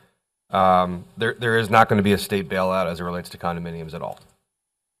things. There is not going to be a state bailout as it relates to condominiums at all.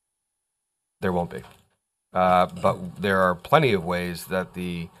 There won't be. But there are plenty of ways that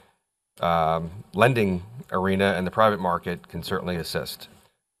the lending arena and the private market can certainly assist.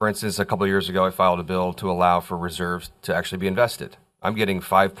 For instance, a couple of years ago, I filed a bill to allow for reserves to actually be invested. I'm getting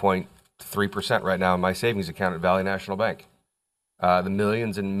 5.3% right now in my savings account at Valley National Bank. The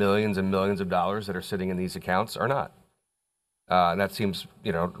millions and millions and millions of dollars that are sitting in these accounts are not. And that seems,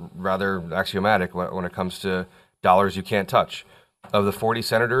 rather axiomatic when it comes to dollars you can't touch. Of the 40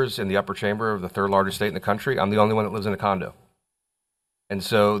 senators in the upper chamber of the third largest state in the country, I'm the only one that lives in a condo. And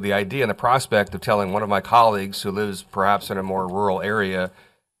so the idea and the prospect of telling one of my colleagues who lives perhaps in a more rural area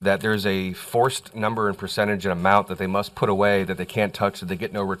that there's a forced number and percentage and amount that they must put away that they can't touch, that they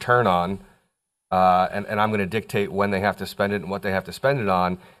get no return on, and I'm going to dictate when they have to spend it and what they have to spend it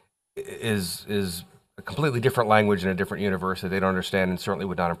on is a completely different language in a different universe that they don't understand and certainly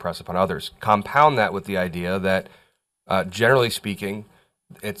would not impress upon others. Compound that with the idea that generally speaking,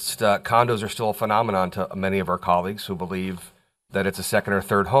 condos are still a phenomenon to many of our colleagues who believe that it's a second or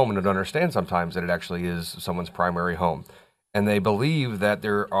third home and don't understand sometimes that it actually is someone's primary home. And they believe that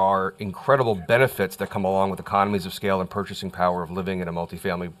there are incredible benefits that come along with economies of scale and purchasing power of living in a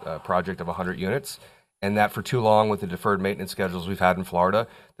multifamily project of 100 units, and that for too long with the deferred maintenance schedules we've had in Florida,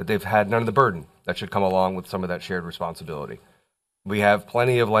 that they've had none of the burden that should come along with some of that shared responsibility. We have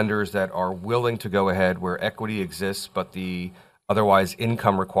plenty of lenders that are willing to go ahead where equity exists, but the otherwise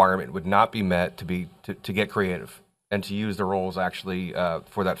income requirement would not be met to get creative and to use the rolls actually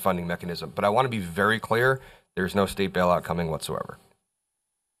for that funding mechanism. But I want to be very clear, there's no state bailout coming whatsoever.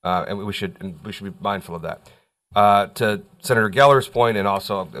 And we should be mindful of that. To Senator Geller's point, and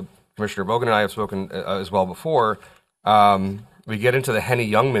also Commissioner Bogan and I have spoken as well before, we get into the Henny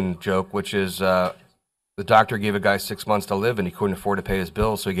Youngman joke, which is the doctor gave a guy 6 months to live and he couldn't afford to pay his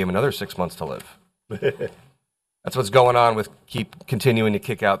bills, so he gave him another 6 months to live. That's what's going on with continuing to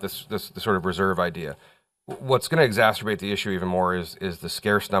kick out this sort of reserve idea. What's going to exacerbate the issue even more is the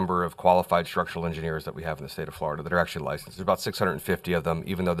scarce number of qualified structural engineers that we have in the state of Florida that are actually licensed. There's about 650 of them,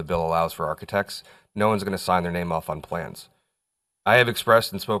 even though the bill allows for architects. No one's going to sign their name off on plans. I have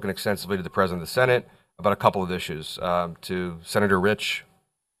expressed and spoken extensively to the President of the Senate about a couple of issues. To Senator Rich,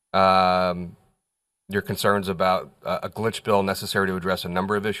 your concerns about a glitch bill necessary to address a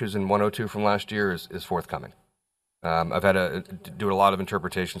number of issues in 102 from last year is forthcoming. I've had to do a lot of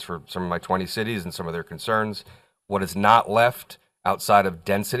interpretations for some of my 20 cities and some of their concerns. What is not left outside of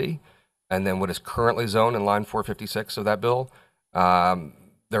density, and then what is currently zoned in line 456 of that bill,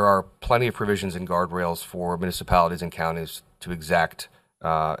 there are plenty of provisions and guardrails for municipalities and counties to exact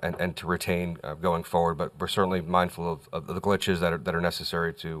and to retain going forward. But we're certainly mindful of the glitches that are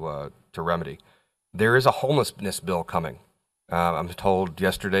necessary to remedy. There is a homelessness bill coming. I'm told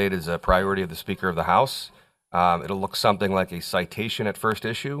yesterday it is a priority of the Speaker of the House. It'll look something like a citation at first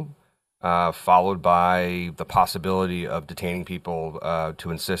issue, followed by the possibility of detaining people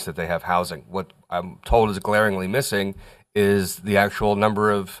to insist that they have housing. What I'm told is glaringly missing is the actual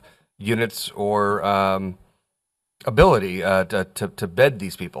number of units or ability to bed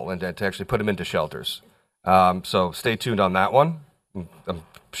these people and to actually put them into shelters. So stay tuned on that one. I'm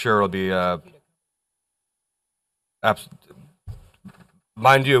sure it'll be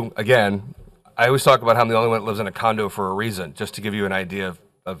mind you, again, I always talk about how I'm the only one that lives in a condo for a reason, just to give you an idea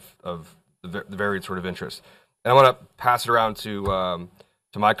of the varied sort of interests. And I want to pass it around to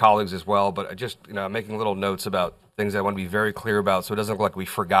my colleagues as well, but I just, I'm making little notes about things I want to be very clear about so it doesn't look like we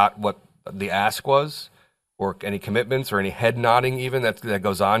forgot what the ask was or any commitments or any head nodding even that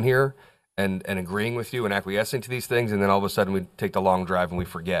goes on here and agreeing with you and acquiescing to these things, and then all of a sudden we take the long drive and we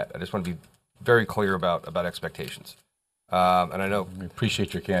forget. I just want to be very clear about expectations. And I know we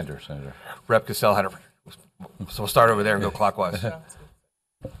appreciate your candor, Senator. Rep. Cassell had so we'll start over there and go clockwise.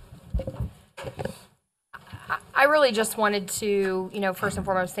 I really just wanted to, first and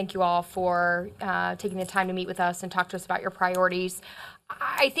foremost, thank you all for taking the time to meet with us and talk to us about your priorities.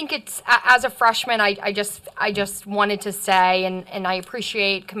 I think it's, as a freshman, I just wanted to say, and I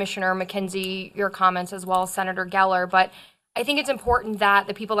appreciate Commissioner McKenzie, your comments, as well as Senator Geller, but I think it's important that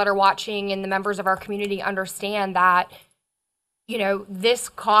the people that are watching and the members of our community understand that this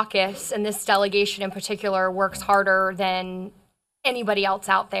caucus and this delegation in particular works harder than anybody else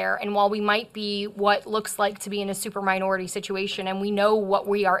out there. And while we might be what looks like to be in a super minority situation, and we know what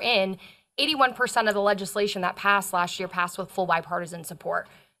we are in, 81% of the legislation that passed last year passed with full bipartisan support.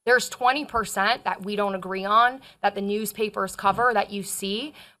 There's 20% that we don't agree on, that the newspapers cover, that you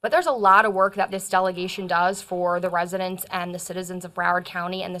see, but there's a lot of work that this delegation does for the residents and the citizens of Broward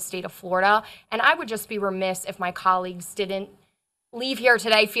County and the state of Florida. And I would just be remiss if my colleagues didn't leave here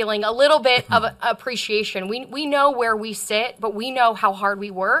today feeling a little bit of appreciation. We know where we sit, but we know how hard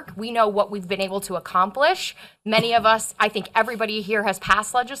we work. We know what we've been able to accomplish. Many of us, I think everybody here has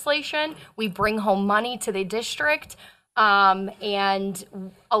passed legislation. We bring home money to the district. And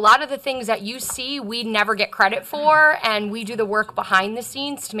a lot of the things that you see, we never get credit for, and we do the work behind the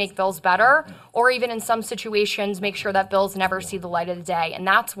scenes to make bills better, or even in some situations, make sure that bills never see the light of the day. And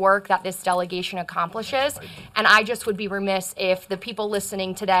that's work that this delegation accomplishes. And I just would be remiss if the people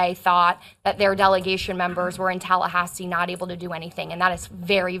listening today thought that their delegation members were in Tallahassee not able to do anything. And that is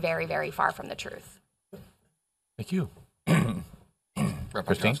very, very, very far from the truth. Thank you.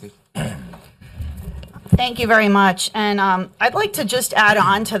 Christine? Thank you very much. And I'd like to just add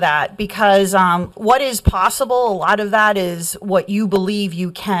on to that because what is possible, a lot of that is what you believe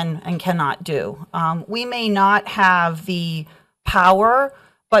you can and cannot do. We may not have the power,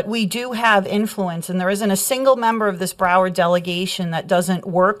 but we do have influence. And there isn't a single member of this Broward delegation that doesn't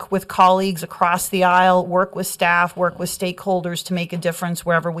work with colleagues across the aisle, work with staff, work with stakeholders to make a difference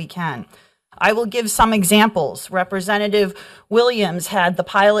wherever we can. I will give some examples. Representative Williams had the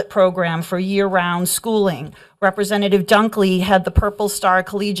pilot program for year-round schooling. Representative Dunkley had the Purple Star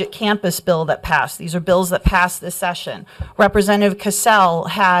Collegiate Campus bill that passed. These are bills that passed this session. Representative Cassell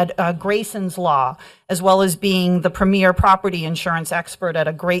had Grayson's Law, as well as being the premier property insurance expert at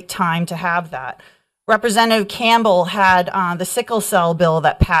a great time to have that. Representative Campbell had the sickle cell bill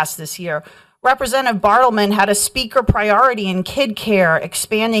that passed this year. Representative Bartleman had a speaker priority in kid care,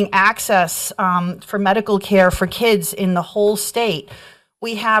 expanding access for medical care for kids in the whole state.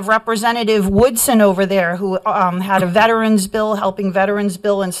 We have Representative Woodson over there who had a veterans bill, helping veterans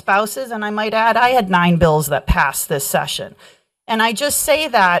bill and spouses, and I might add I had 9 bills that passed this session. And I just say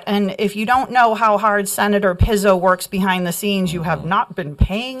that, and if you don't know how hard Senator Pizzo works behind the scenes, you have not been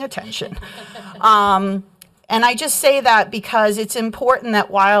paying attention. And I just say that because it's important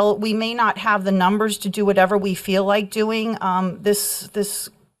that while we may not have the numbers to do whatever we feel like doing, this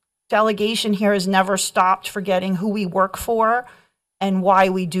delegation here has never stopped forgetting who we work for and why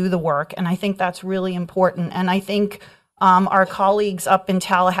we do the work. And I think that's really important. And I think our colleagues up in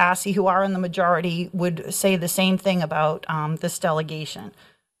Tallahassee who are in the majority would say the same thing about this delegation.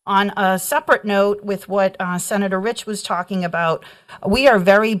 On a separate note with what Senator Rich was talking about, we are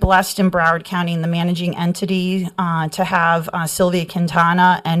very blessed in Broward County in the managing entity to have Sylvia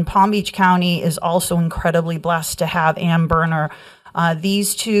Quintana, and Palm Beach County is also incredibly blessed to have Ann Berner.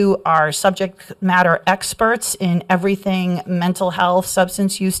 These two are subject matter experts in everything mental health,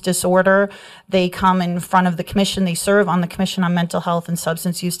 substance use disorder. They come in front of the commission. They serve on the Commission on Mental Health and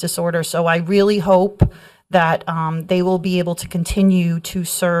Substance Use Disorder. So I really hope that they will be able to continue to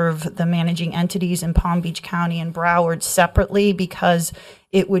serve the managing entities in Palm Beach County and Broward separately, because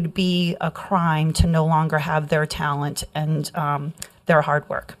it would be a crime to no longer have their talent and their hard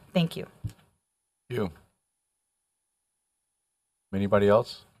work. Thank you. You. Anybody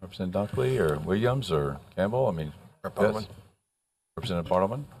else? Representative Dunkley or Williams or Campbell? I mean, yes. Representative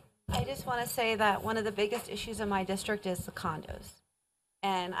Bartleman? I just want to say that one of the biggest issues in my district is the condos.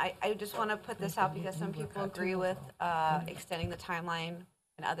 And I just want to put this out because some people agree with extending the timeline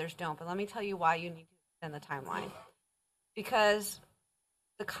and others don't. But let me tell you why you need to extend the timeline. Because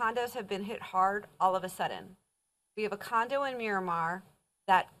the condos have been hit hard all of a sudden. We have a condo in Miramar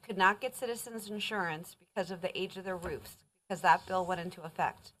that could not get citizens insurance because of the age of their roofs, because that bill went into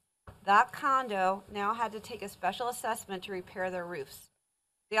effect. That condo now had to take a special assessment to repair their roofs.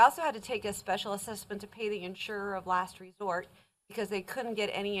 They also had to take a special assessment to pay the insurer of last resort because they couldn't get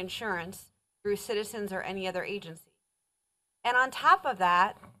any insurance through Citizens or any other agency. And on top of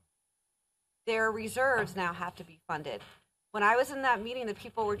that, their reserves now have to be funded. When I was in that meeting, the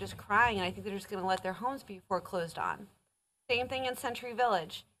people were just crying, and I think they're just going to let their homes be foreclosed on. Same thing in Century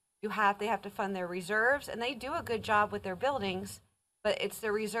Village. They have to fund their reserves, and they do a good job with their buildings, but it's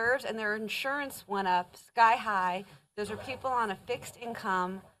their reserves, and their insurance went up sky high. Those are people on a fixed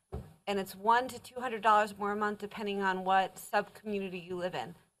income, and it's $100 to $200 more a month depending on what sub-community you live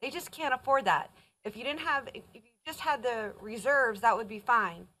in. They just can't afford that. If you just had the reserves, that would be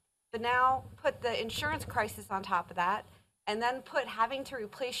fine. But now put the insurance crisis on top of that, and then put having to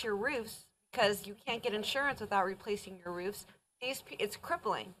replace your roofs because you can't get insurance without replacing your roofs. It's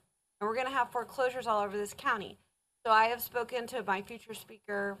crippling, and we're going to have foreclosures all over this county. So I have spoken to my future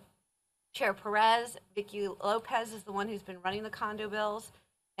speaker, Chair Perez. Vicky Lopez is the one who's been running the condo bills.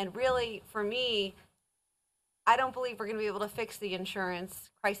 And really, for me, I don't believe we're going to be able to fix the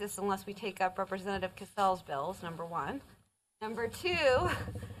insurance crisis unless we take up Representative Cassell's bills, number one. Number two,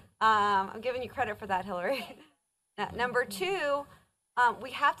 I'm giving you credit for that, Hillary. Number two,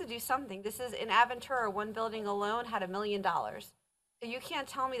 we have to do something. This is in Aventura, one building alone had $1 million. So you can't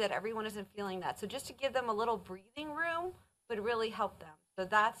tell me that everyone isn't feeling that. So just to give them a little breathing room would really help them. So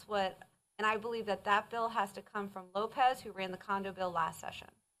that's what, and I believe that that bill has to come from Lopez, who ran the condo bill last session.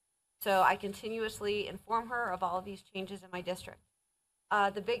 So I continuously inform her of all of these changes in my district.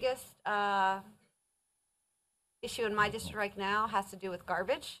 The biggest issue in my district right now has to do with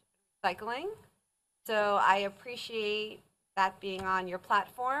garbage, recycling. So I appreciate that being on your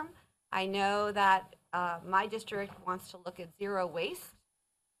platform. I know that my district wants to look at zero waste.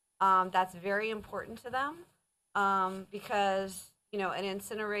 That's very important to them because, you know, an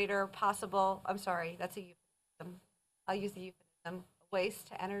incinerator possible, I'm sorry, that's a euphemism. I'll use the euphemism. Waste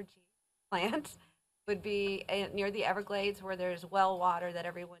to energy plant would be near the Everglades where there's well water that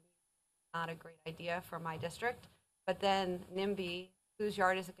everyone uses. Not a great idea for my district. But then NIMBY, whose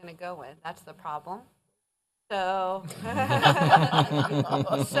yard is it going to go in? That's the problem. So,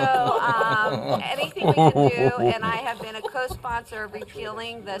 anything we can do, and I have been a co-sponsor of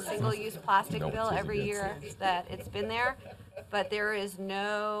repealing the single-use plastic bill every year that it's been there, but there is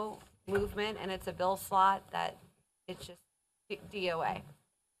no movement, and it's a bill slot that it's just DOA.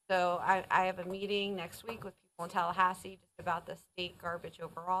 So I have a meeting next week with people in Tallahassee just about the state garbage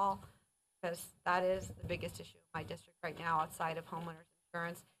overall, because that is the biggest issue in my district right now outside of homeowners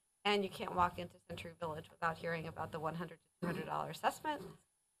insurance. And you can't walk into Century Village without hearing about the $100 to $200 assessment.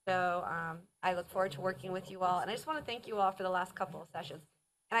 So I look forward to working with you all. And I just want to thank you all for the last couple of sessions.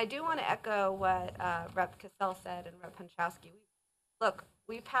 And I do want to echo what Rep. Cassell said and Rep. Punchowski. Look,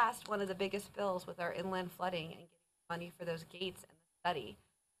 we passed one of the biggest bills with our inland flooding and getting money for those gates and the study.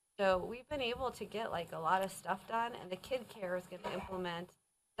 So we've been able to get like a lot of stuff done. And the Kid Care is going to implement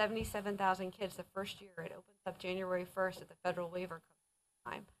 77,000 kids the first year. It opens up January 1st at the federal waiver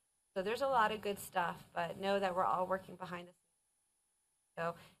time. So there's a lot of good stuff, but know that we're all working behind the scenes.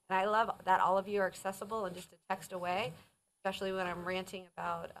 So, and I love that all of you are accessible and just a text away, especially when I'm ranting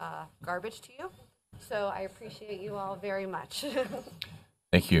about garbage to you. So I appreciate you all very much.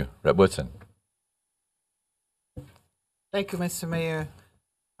 Thank you. Rep. Woodson. Thank you, Mr. Mayor.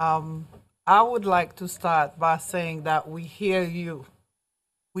 I would like to start by saying that we hear you,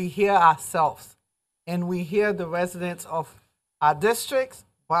 we hear ourselves, and we hear the residents of our districts,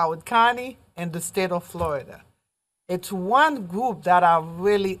 Broward County, and the state of Florida. It's one group that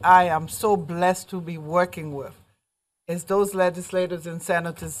I am so blessed to be working with. It's those legislators and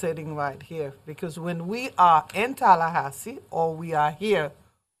senators sitting right here. Because when we are in Tallahassee or we are here,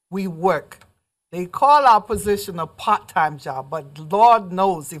 we work. They call our position a part-time job, but Lord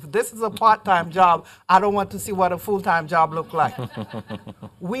knows if this is a part-time job, I don't want to see what a full-time job looks like.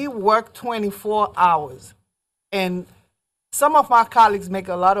 We work 24 hours. And some of my colleagues make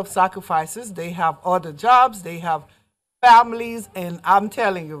a lot of sacrifices. They have other jobs, they have families, and I'm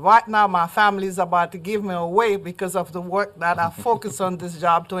telling you, right now my family is about to give me away because of the work that I focus on this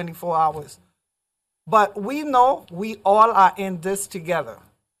job 24 hours. But we know we all are in this together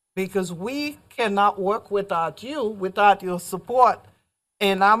because we cannot work without you, without your support.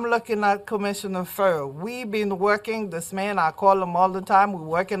 And I'm looking at Commissioner Furr. We've been working, this man, I call him all the time, we're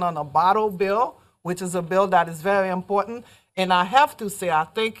working on a bottle bill, which is a bill that is very important. And I have to say, I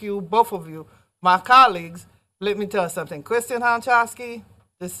thank you, both of you, my colleagues. Let me tell you something. Kristen Hanchowski,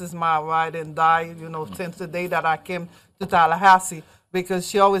 this is my ride and die, since the day that I came to Tallahassee, because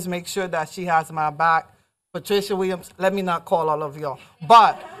she always makes sure that she has my back. Patricia Williams, let me not call all of y'all.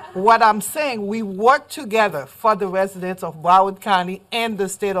 But what I'm saying, we work together for the residents of Broward County and the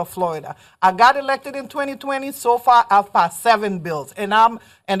state of Florida. I got elected in 2020. So far, I've passed 7 bills, and I'm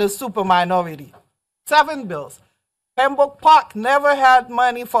in the super minority. 7 bills. Pembroke Park never had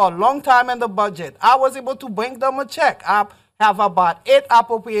money for a long time in the budget. I was able to bring them a check. I have about 8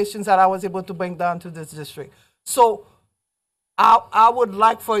 appropriations that I was able to bring down to this district. So I would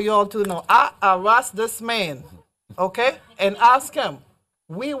like for you all to know, I harassed this man, okay, and ask him.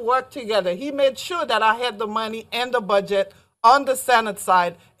 We worked together. He made sure that I had the money and the budget on the Senate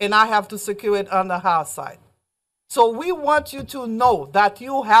side, and I have to secure it on the House side. So we want you to know that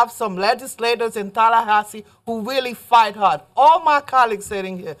you have some legislators in Tallahassee who really fight hard. All my colleagues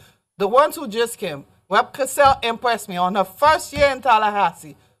sitting here, the ones who just came, Rep. Cassell impressed me on her first year in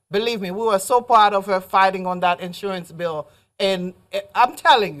Tallahassee. Believe me, we were so proud of her fighting on that insurance bill. And I'm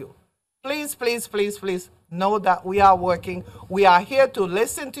telling you, please, please, please, please know that we are working. We are here to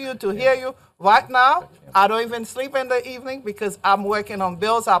listen to you, to hear you. Right now, I don't even sleep in the evening because I'm working on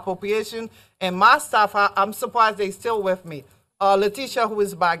bills, appropriation, and my staff, I'm surprised they're still with me. Letitia, who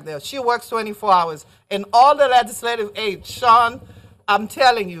is back there, she works 24 hours. And all the legislative aides, Sean, I'm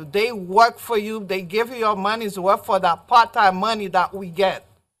telling you, they work for you. They give you your money's worth for that part-time money that we get.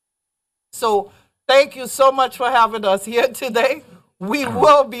 So thank you so much for having us here today. We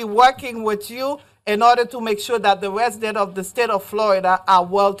will be working with you in order to make sure that the residents of the state of Florida are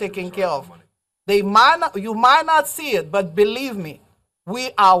well taken care of. You might not see it, but believe me,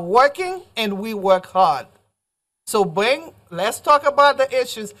 we are working and we work hard. So let's talk about the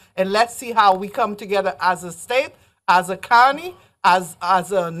issues and let's see how we come together as a state, as a county, as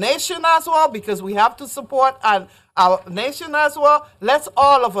a nation as well, because we have to support our nation as well. Let's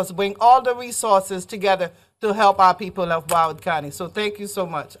all of us bring all the resources together to help our people of Broward County. So thank you so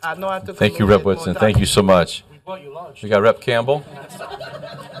much. I know I took Thank you, Rep. Woodson. Thank you so much. We got Rep. Campbell.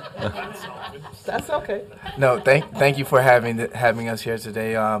 That's okay. No, thank you for having us here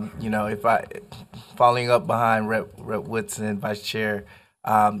today. Following up behind Rep. Woodson, Vice Chair,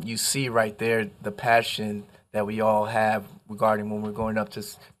 you see right there the passion that we all have regarding when we're going up to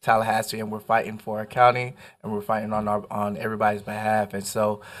Tallahassee and we're fighting for our county and we're fighting on everybody's behalf. And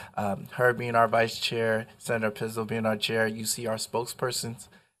so her being our vice chair, Senator Pizzle being our chair, you see our spokespersons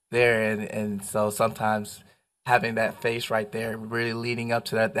there. And so sometimes having that face right there, really leading up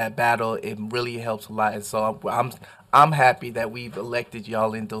to that battle, it really helps a lot. And so I'm happy that we've elected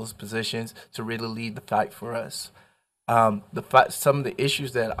y'all in those positions to really lead the fight for us. Some of the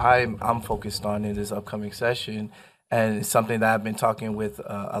issues that I'm focused on in this upcoming session, and it's something that I've been talking with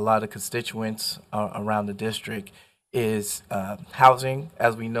a lot of constituents around the district, is housing.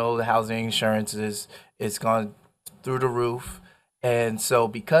 As we know, the housing insurance is gone through the roof, and so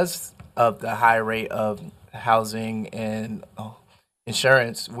because of the high rate of housing and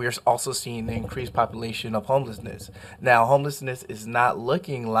insurance, we're also seeing the increased population of homelessness. Now, homelessness is not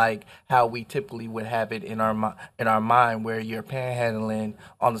looking like how we typically would have it in our mind, where you're panhandling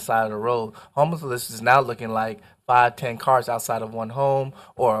on the side of the road. Homelessness is now looking like 5-10 cars outside of one home,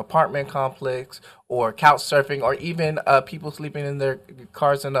 or apartment complex, or couch surfing, or even people sleeping in their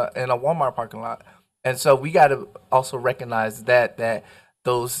cars in a Walmart parking lot. And so we got to also recognize that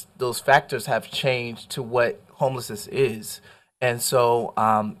those factors have changed to what homelessness is. And so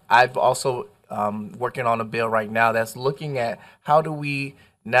I've also working on a bill right now that's looking at how do we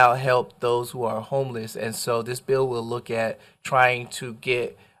now help those who are homeless. And so this bill will look at trying to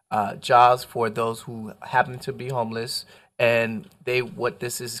get jobs for those who happen to be homeless. And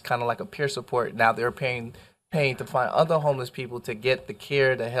this is kind of like a peer support. Now they're paying to find other homeless people to get the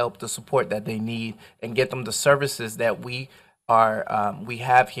care, the help, the support that they need, and get them the services that we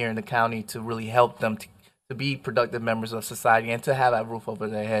have here in the county to really help them to to be productive members of society and to have a roof over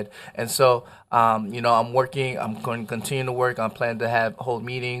their head. And so, I'm going to continue to work. I'm planning to hold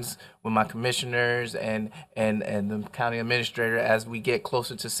meetings with my commissioners and the county administrator as we get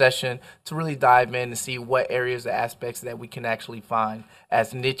closer to session to really dive in and see what areas or aspects that we can actually find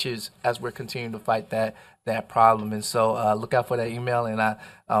as niches as we're continuing to fight that problem. And so look out for that email. And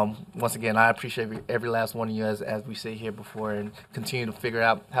once again, I appreciate every last one of you as we sit here before and continue to figure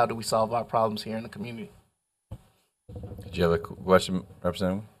out how do we solve our problems here in the community. Did you have a question,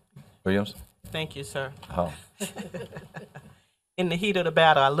 Representative Williams? Thank you, sir. Oh. In the heat of the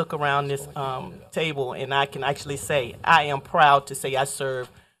battle, I look around this table and I can actually say I am proud to say I serve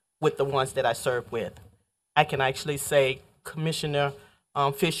with the ones that I serve with. I can actually say Commissioner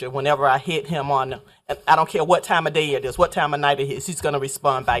Fisher, whenever I hit him I don't care what time of day it is, what time of night it is, he's going to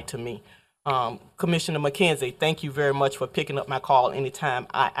respond back to me. Commissioner McKenzie, thank you very much for picking up my call anytime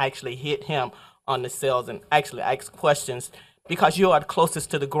I actually hit him on the cells and actually ask questions, because you are the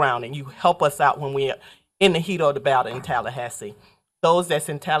closest to the ground and you help us out when we're in the heat of the battle in Tallahassee. Those that's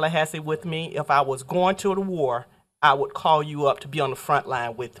in Tallahassee with me, if I was going to the war, I would call you up to be on the front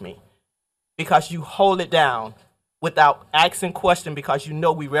line with me, because you hold it down without asking questions, because you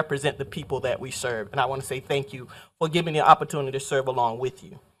know we represent the people that we serve. And I want to say thank you for giving me the opportunity to serve along with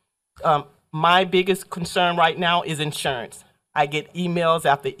you. My biggest concern right now is insurance. I get emails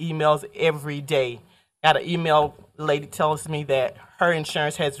after emails every day. Got an email lady tells me that her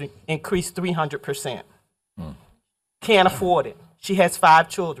insurance has increased 300%. Can't afford it. She has 5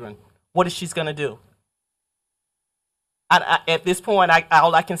 children. What is she going to do? At this point,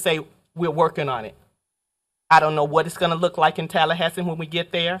 all I can say, we're working on it. I don't know what it's going to look like in Tallahassee when we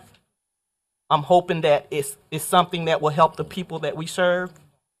get there. I'm hoping that it's something that will help the people that we serve.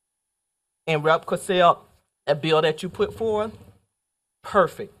 And Rep. Cassell, a bill that you put forward,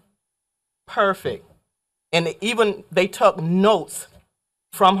 perfect. And even they took notes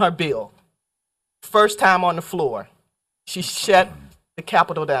from her bill. First time on the floor, she shut the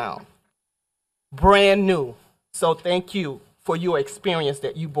Capitol down. Brand new. So thank you for your experience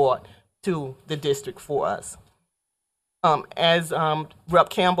that you brought to the district for us. As Rep.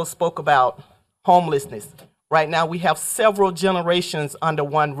 Campbell spoke about homelessness, right now we have several generations under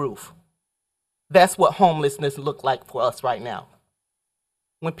one roof. That's what homelessness looks like for us right now.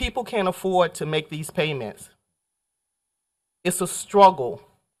 When people can't afford to make these payments, it's a struggle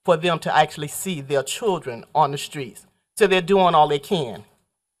for them to actually see their children on the streets. So they're doing all they can.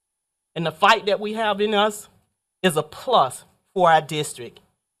 And the fight that we have in us is a plus for our district.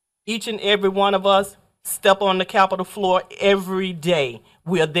 Each and every one of us step on the Capitol floor every day.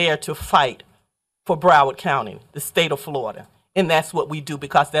 We are there to fight for Broward County, the state of Florida. And that's what we do,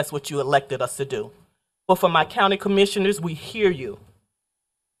 because that's what you elected us to do. But for my county commissioners, we hear you.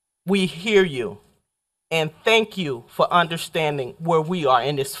 We hear you. And thank you for understanding where we are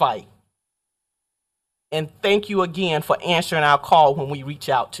in this fight. And thank you again for answering our call when we reach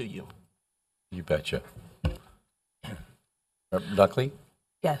out to you. You betcha. Duckley?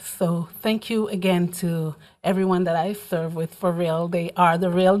 Yes, so thank you again to everyone that I serve with, for real. They are the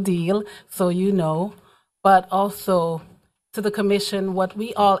real deal, so you know. But also to the commission, what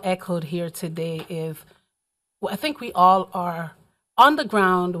we all echoed here today is, I think we all are on the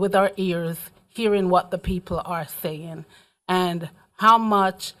ground with our ears hearing what the people are saying, and how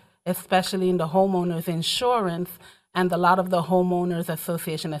much, especially in the homeowners insurance and a lot of the homeowners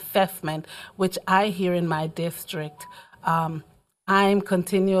association assessment, which I hear in my district. I'm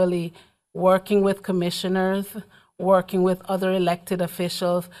continually working with commissioners, working with other elected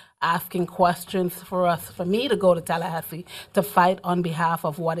officials, asking questions for me to go to Tallahassee to fight on behalf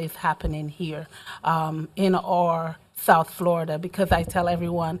of what is happening here in our South Florida, because I tell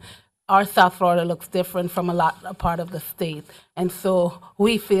everyone our South Florida looks different from a part of the state, and so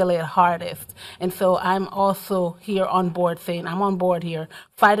we feel it hardest. And so I'm also here on board saying, I'm on board here,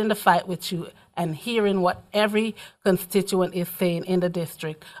 fighting the fight with you and hearing what every constituent is saying in the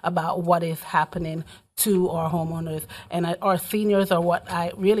district about what is happening to our homeowners. And our seniors are what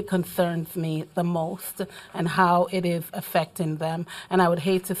really concerns me the most, and how it is affecting them. And I would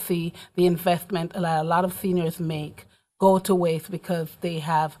hate to see the investment that a lot of seniors make go to waste because they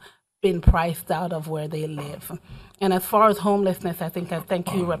have been priced out of where they live. And as far as homelessness, I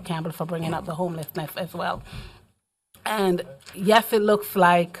thank you, Rep. Campbell, for bringing up the homelessness as well. And yes, it looks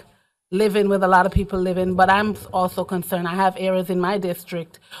like living with a lot of people living, but I'm also concerned. I have areas in my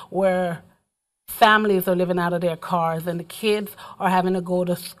district where families are living out of their cars, and the kids are having to go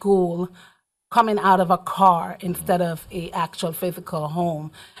to school coming out of a car instead of an actual physical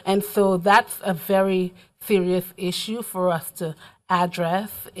home. And so that's a very serious issue for us to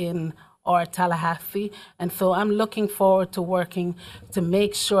address in or Tallahassee. And so I'm looking forward to working to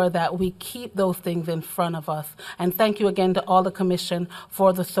make sure that we keep those things in front of us. And thank you again to all the commission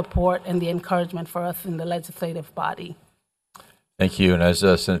for the support and the encouragement for us in the legislative body. Thank you. And as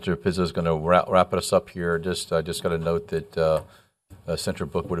Senator Pizzo is going to wrap us up here, I just got a note that Senator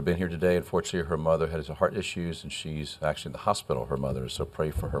Book would have been here today. Unfortunately, her mother has heart issues, and she's actually in the hospital, her mother. So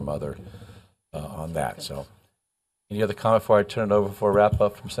pray for her mother on that. So any other comment before I turn it over for a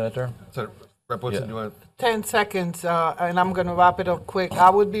wrap-up from Senator? Senator Rep. Woodson, Yeah. do you want 10 seconds, and I'm going to wrap it up quick.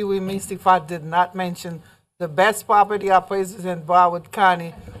 I would be remiss if I did not mention the best property appraisers in Broward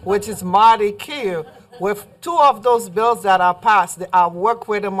County, which is Marty Keir. With 2 of those bills that are passed, I work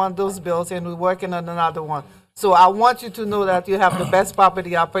with him on those bills, and we're working on another one. So I want you to know that you have the best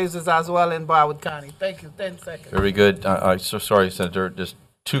property appraisers as well in Broward County. Thank you. 10 seconds. Very good. So sorry, Senator. Just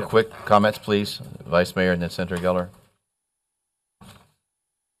 2 quick comments, please. Vice Mayor and then Senator Geller.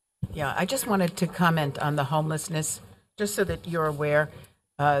 Yeah, I just wanted to comment on the homelessness, just so that you're aware.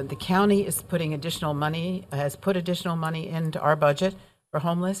 The county is putting additional money, has put additional money into our budget for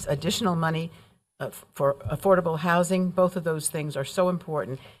homeless, additional money for affordable housing. Both of those things are so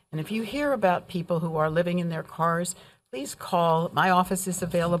important. And if you hear about people who are living in their cars, please call. My office is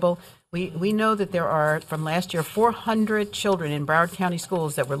available. We know that there are, from last year, 400 children in Broward County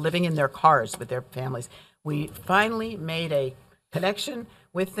schools that were living in their cars with their families. We finally made a connection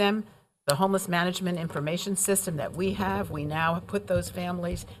with them. The homeless management information system that we have, we now put those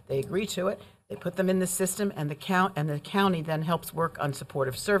families, they agree to it, they put them in the system, and the county then helps work on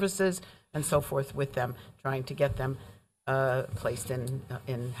supportive services and so forth with them, trying to get them placed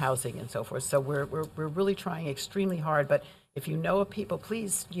in housing and so forth. So we're really trying extremely hard. But if you know of people,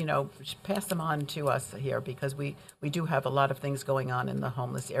 please, pass them on to us here, because we do have a lot of things going on in the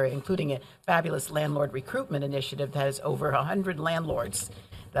homeless area, including a fabulous landlord recruitment initiative that has over 100 landlords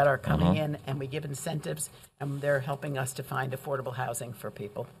that are coming in, and we give incentives, and they're helping us to find affordable housing for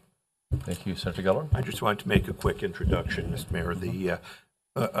people. Thank you, Senator Geller. I just wanted to make a quick introduction, Mr. Mayor.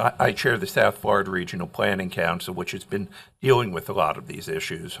 I chair the South Florida Regional Planning Council, which has been dealing with a lot of these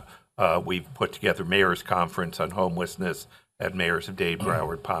issues. We've put together Mayor's Conference on Homelessness at mayors of Dade,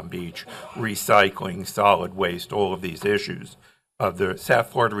 Broward, Palm Beach, recycling, solid waste, all of these issues. The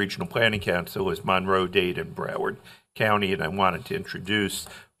South Florida Regional Planning Council is Monroe, Dade, and Broward County, and I wanted to introduce,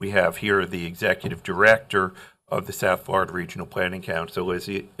 we have here the Executive Director of the South Florida Regional Planning Council,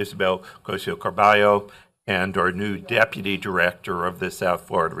 Isabel Cosio-Carballo, and our new Deputy Director of the South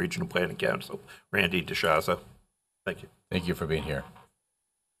Florida Regional Planning Council, Randy DeShaza. Thank you. Thank you for being here.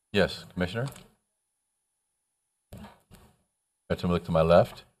 Yes, Commissioner? Got to look to my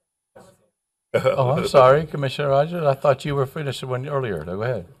left. Oh, I'm sorry, Commissioner Rogers. I thought you were finished one earlier. Go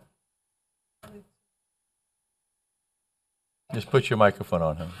ahead. Just put your microphone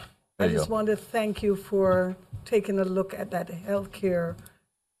on, him. There I you just go. want to thank you for taking a look at that healthcare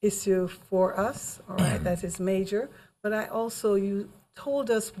issue for us. All right, that is major. But you told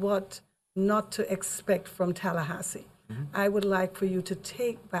us what not to expect from Tallahassee. I would like for you to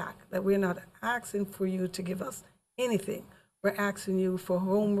take back that we're not asking for you to give us anything. We're asking you for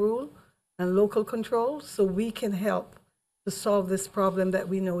home rule and local control so we can help to solve this problem that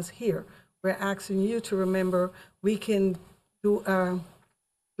we know is here. We're asking you to remember we can do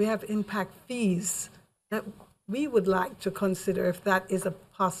we have impact fees that we would like to consider if that is a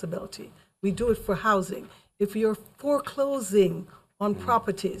possibility. We do it for housing. If you're foreclosing on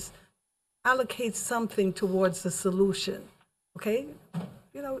properties, allocate something towards the solution, okay?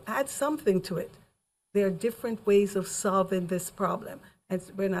 Add something to it. There are different ways of solving this problem, and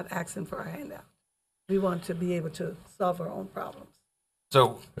we're not asking for a handout. We want to be able to solve our own problems.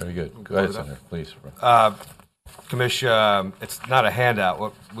 So very good. Go ahead, Senator, please. Commissioner, it's not a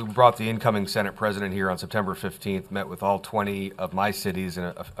handout. We brought the incoming Senate President here on September 15th, met with all 20 of my cities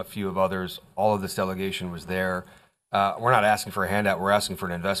and a few of others. All of this delegation was there. We're not asking for a handout. We're asking for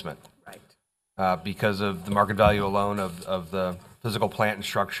an investment. Right. Because of the market value alone of the physical plant and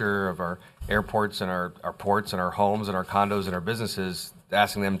structure of our airports and our ports and our homes and our condos and our businesses,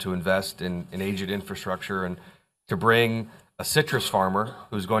 asking them to invest in aged infrastructure and to bring a citrus farmer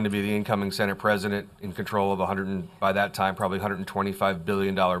who's going to be the incoming Senate President in control of by that time, probably $125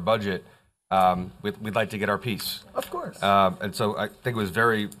 billion budget. We'd like to get our piece. Of course. And so I think it was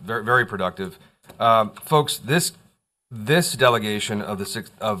very, very, very productive. Folks, this delegation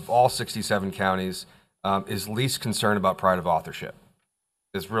of all 67 counties is least concerned about pride of authorship.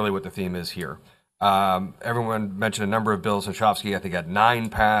 Is really what the theme is here. Everyone mentioned a number of bills. Shofsky, I think, had 9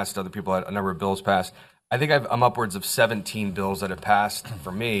 passed. Other people had a number of bills passed. I think I'm upwards of 17 bills that have passed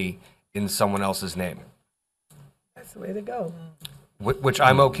for me in someone else's name. That's the way to go. which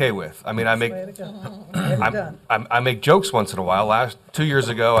I'm okay with. I mean, I make jokes once in a while. 2 years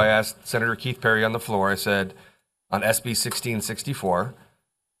ago, I asked Senator Keith Perry on the floor, I said, on SB 1664,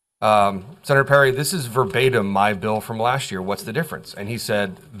 Senator Perry, this is verbatim my bill from last year. What's the difference? And he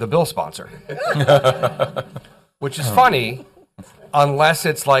said, the bill sponsor. Which is funny, unless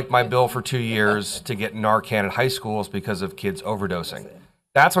it's like my bill for 2 years to get Narcan at high schools because of kids overdosing.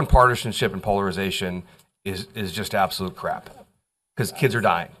 That's when partisanship and polarization is just absolute crap. Because kids are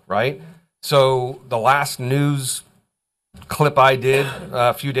dying, right? So the last news clip I did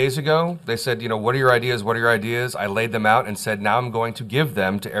a few days ago, they said, what are your ideas? What are your ideas? I laid them out and said, now I'm going to give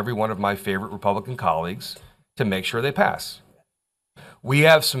them to every one of my favorite Republican colleagues to make sure they pass. We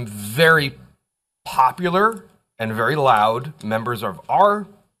have some very popular and very loud members of our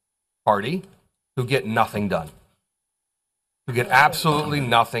party who get nothing done, who get absolutely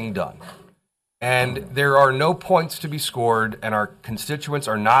nothing done. And there are no points to be scored, and our constituents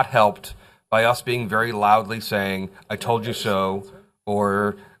are not helped by us being very loudly saying, I told you so,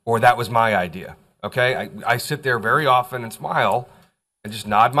 or that was my idea, okay? I sit there very often and smile and just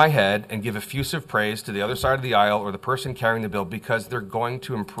nod my head and give effusive praise to the other side of the aisle or the person carrying the bill because they're going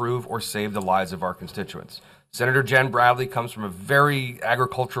to improve or save the lives of our constituents. Senator Jen Bradley comes from a very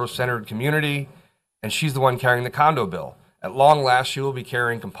agricultural-centered community, and she's the one carrying the condo bill. At long last, she will be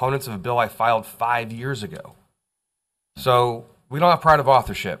carrying components of a bill I filed 5 years ago. So we don't have pride of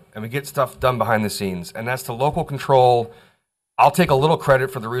authorship, and we get stuff done behind the scenes, and that's to local control. I'll take a little credit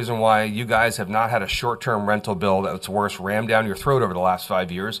for the reason why you guys have not had a short-term rental bill that's worse rammed down your throat over the last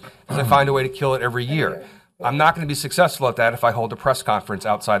 5 years, because I find a way to kill it every year. I'm not going to be successful at that if I hold a press conference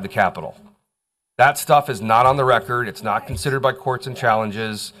outside the Capitol. That stuff is not on the record. It's not considered by courts and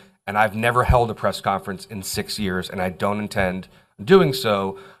challenges, and I've never held a press conference in 6 years, and I don't intend doing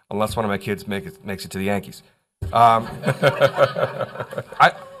so unless one of my kids makes it to the Yankees. I'll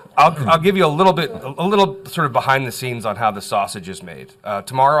give you a little sort of behind the scenes on how the sausage is made.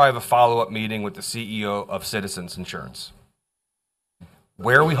 Tomorrow I have a follow-up meeting with the CEO of Citizens Insurance.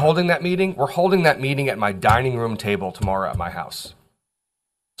 Where are we holding that meeting? We're holding that meeting at my dining room table tomorrow at my house.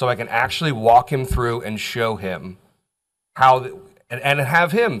 So I can actually walk him through and show him how, and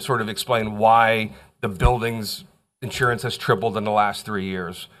have him sort of explain why the building's insurance has tripled in the last 3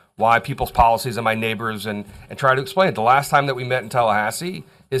 years, why people's policies and my neighbors, and try to explain it. The last time that we met in Tallahassee,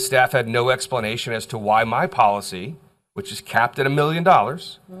 his staff had no explanation as to why my policy, which is capped at $1 million,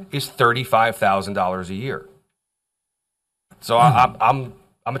 is $35,000 a year. So I'm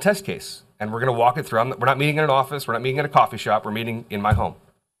a test case, and we're going to walk it through. We're not meeting in an office. We're not meeting in a coffee shop. We're meeting in my home.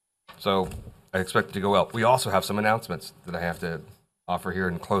 So I expect it to go well. We also have some announcements that I have to offer here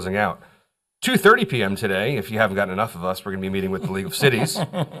in closing out. 2:30 p.m. today, if you haven't gotten enough of us, we're going to be meeting with the League of Cities.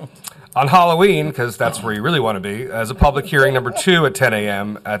 On Halloween, because that's where you really want to be, as a public hearing number 2 at 10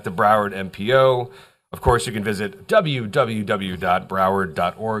 a.m. at the Broward MPO. Of course, you can visit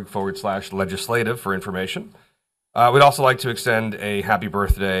www.broward.org/legislative for information. We'd also like to extend a happy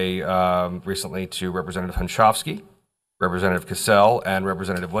birthday recently to Representative Hunchofsky, Representative Cassell, and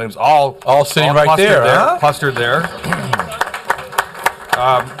Representative Williams, all sitting right there, huh? Clustered there.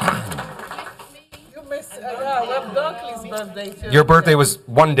 Your birthday was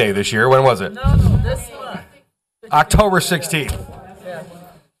one day this year. When was it? No, this one. October 16th. Yeah.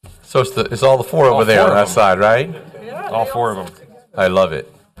 So it's all the four over there on that side, right? Yeah, all four of them. I love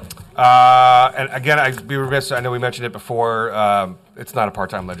it. And again, I'd be remiss, I know we mentioned it before, it's not a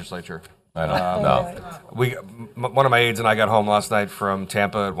part-time legislature. I know. No. One of my aides and I got home last night from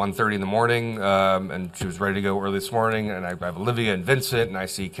Tampa at 1:30 in the morning, and she was ready to go early this morning, and I have Olivia and Vincent, and I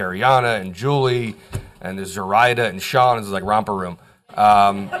see Cariana and Julie, and there's Zoraida and Sean. This is like romper room.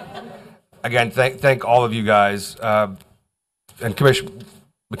 Again, thank all of you guys. And Commissioner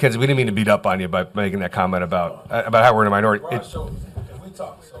Mackenzie, we didn't mean to beat up on you by making that comment about how we're in a minority.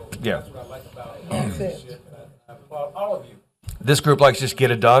 Yeah. All of you. This group likes to just get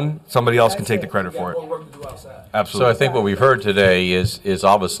it done. Somebody else can take the credit for it. Absolutely. So I think what we've heard today is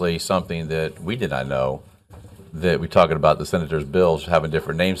obviously something that we did not know, that we're talking about the senator's bills having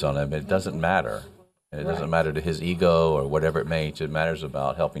different names on them. It doesn't matter. And it doesn't matter to his ego or whatever it means. It matters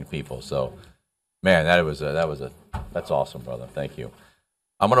about helping people. So, man, that's awesome, brother. Thank you.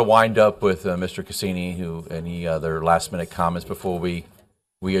 I'm going to wind up with Mr. Cassini. Any other last-minute comments before we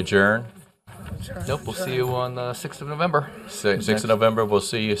adjourn? Nope, we'll see you on the 6th of November. 6th of November, we'll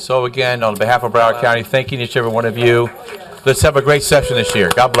see you. So again, on behalf of Broward County, thanking each and every one of you. Let's have a great session this year.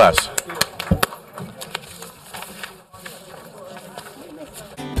 God bless.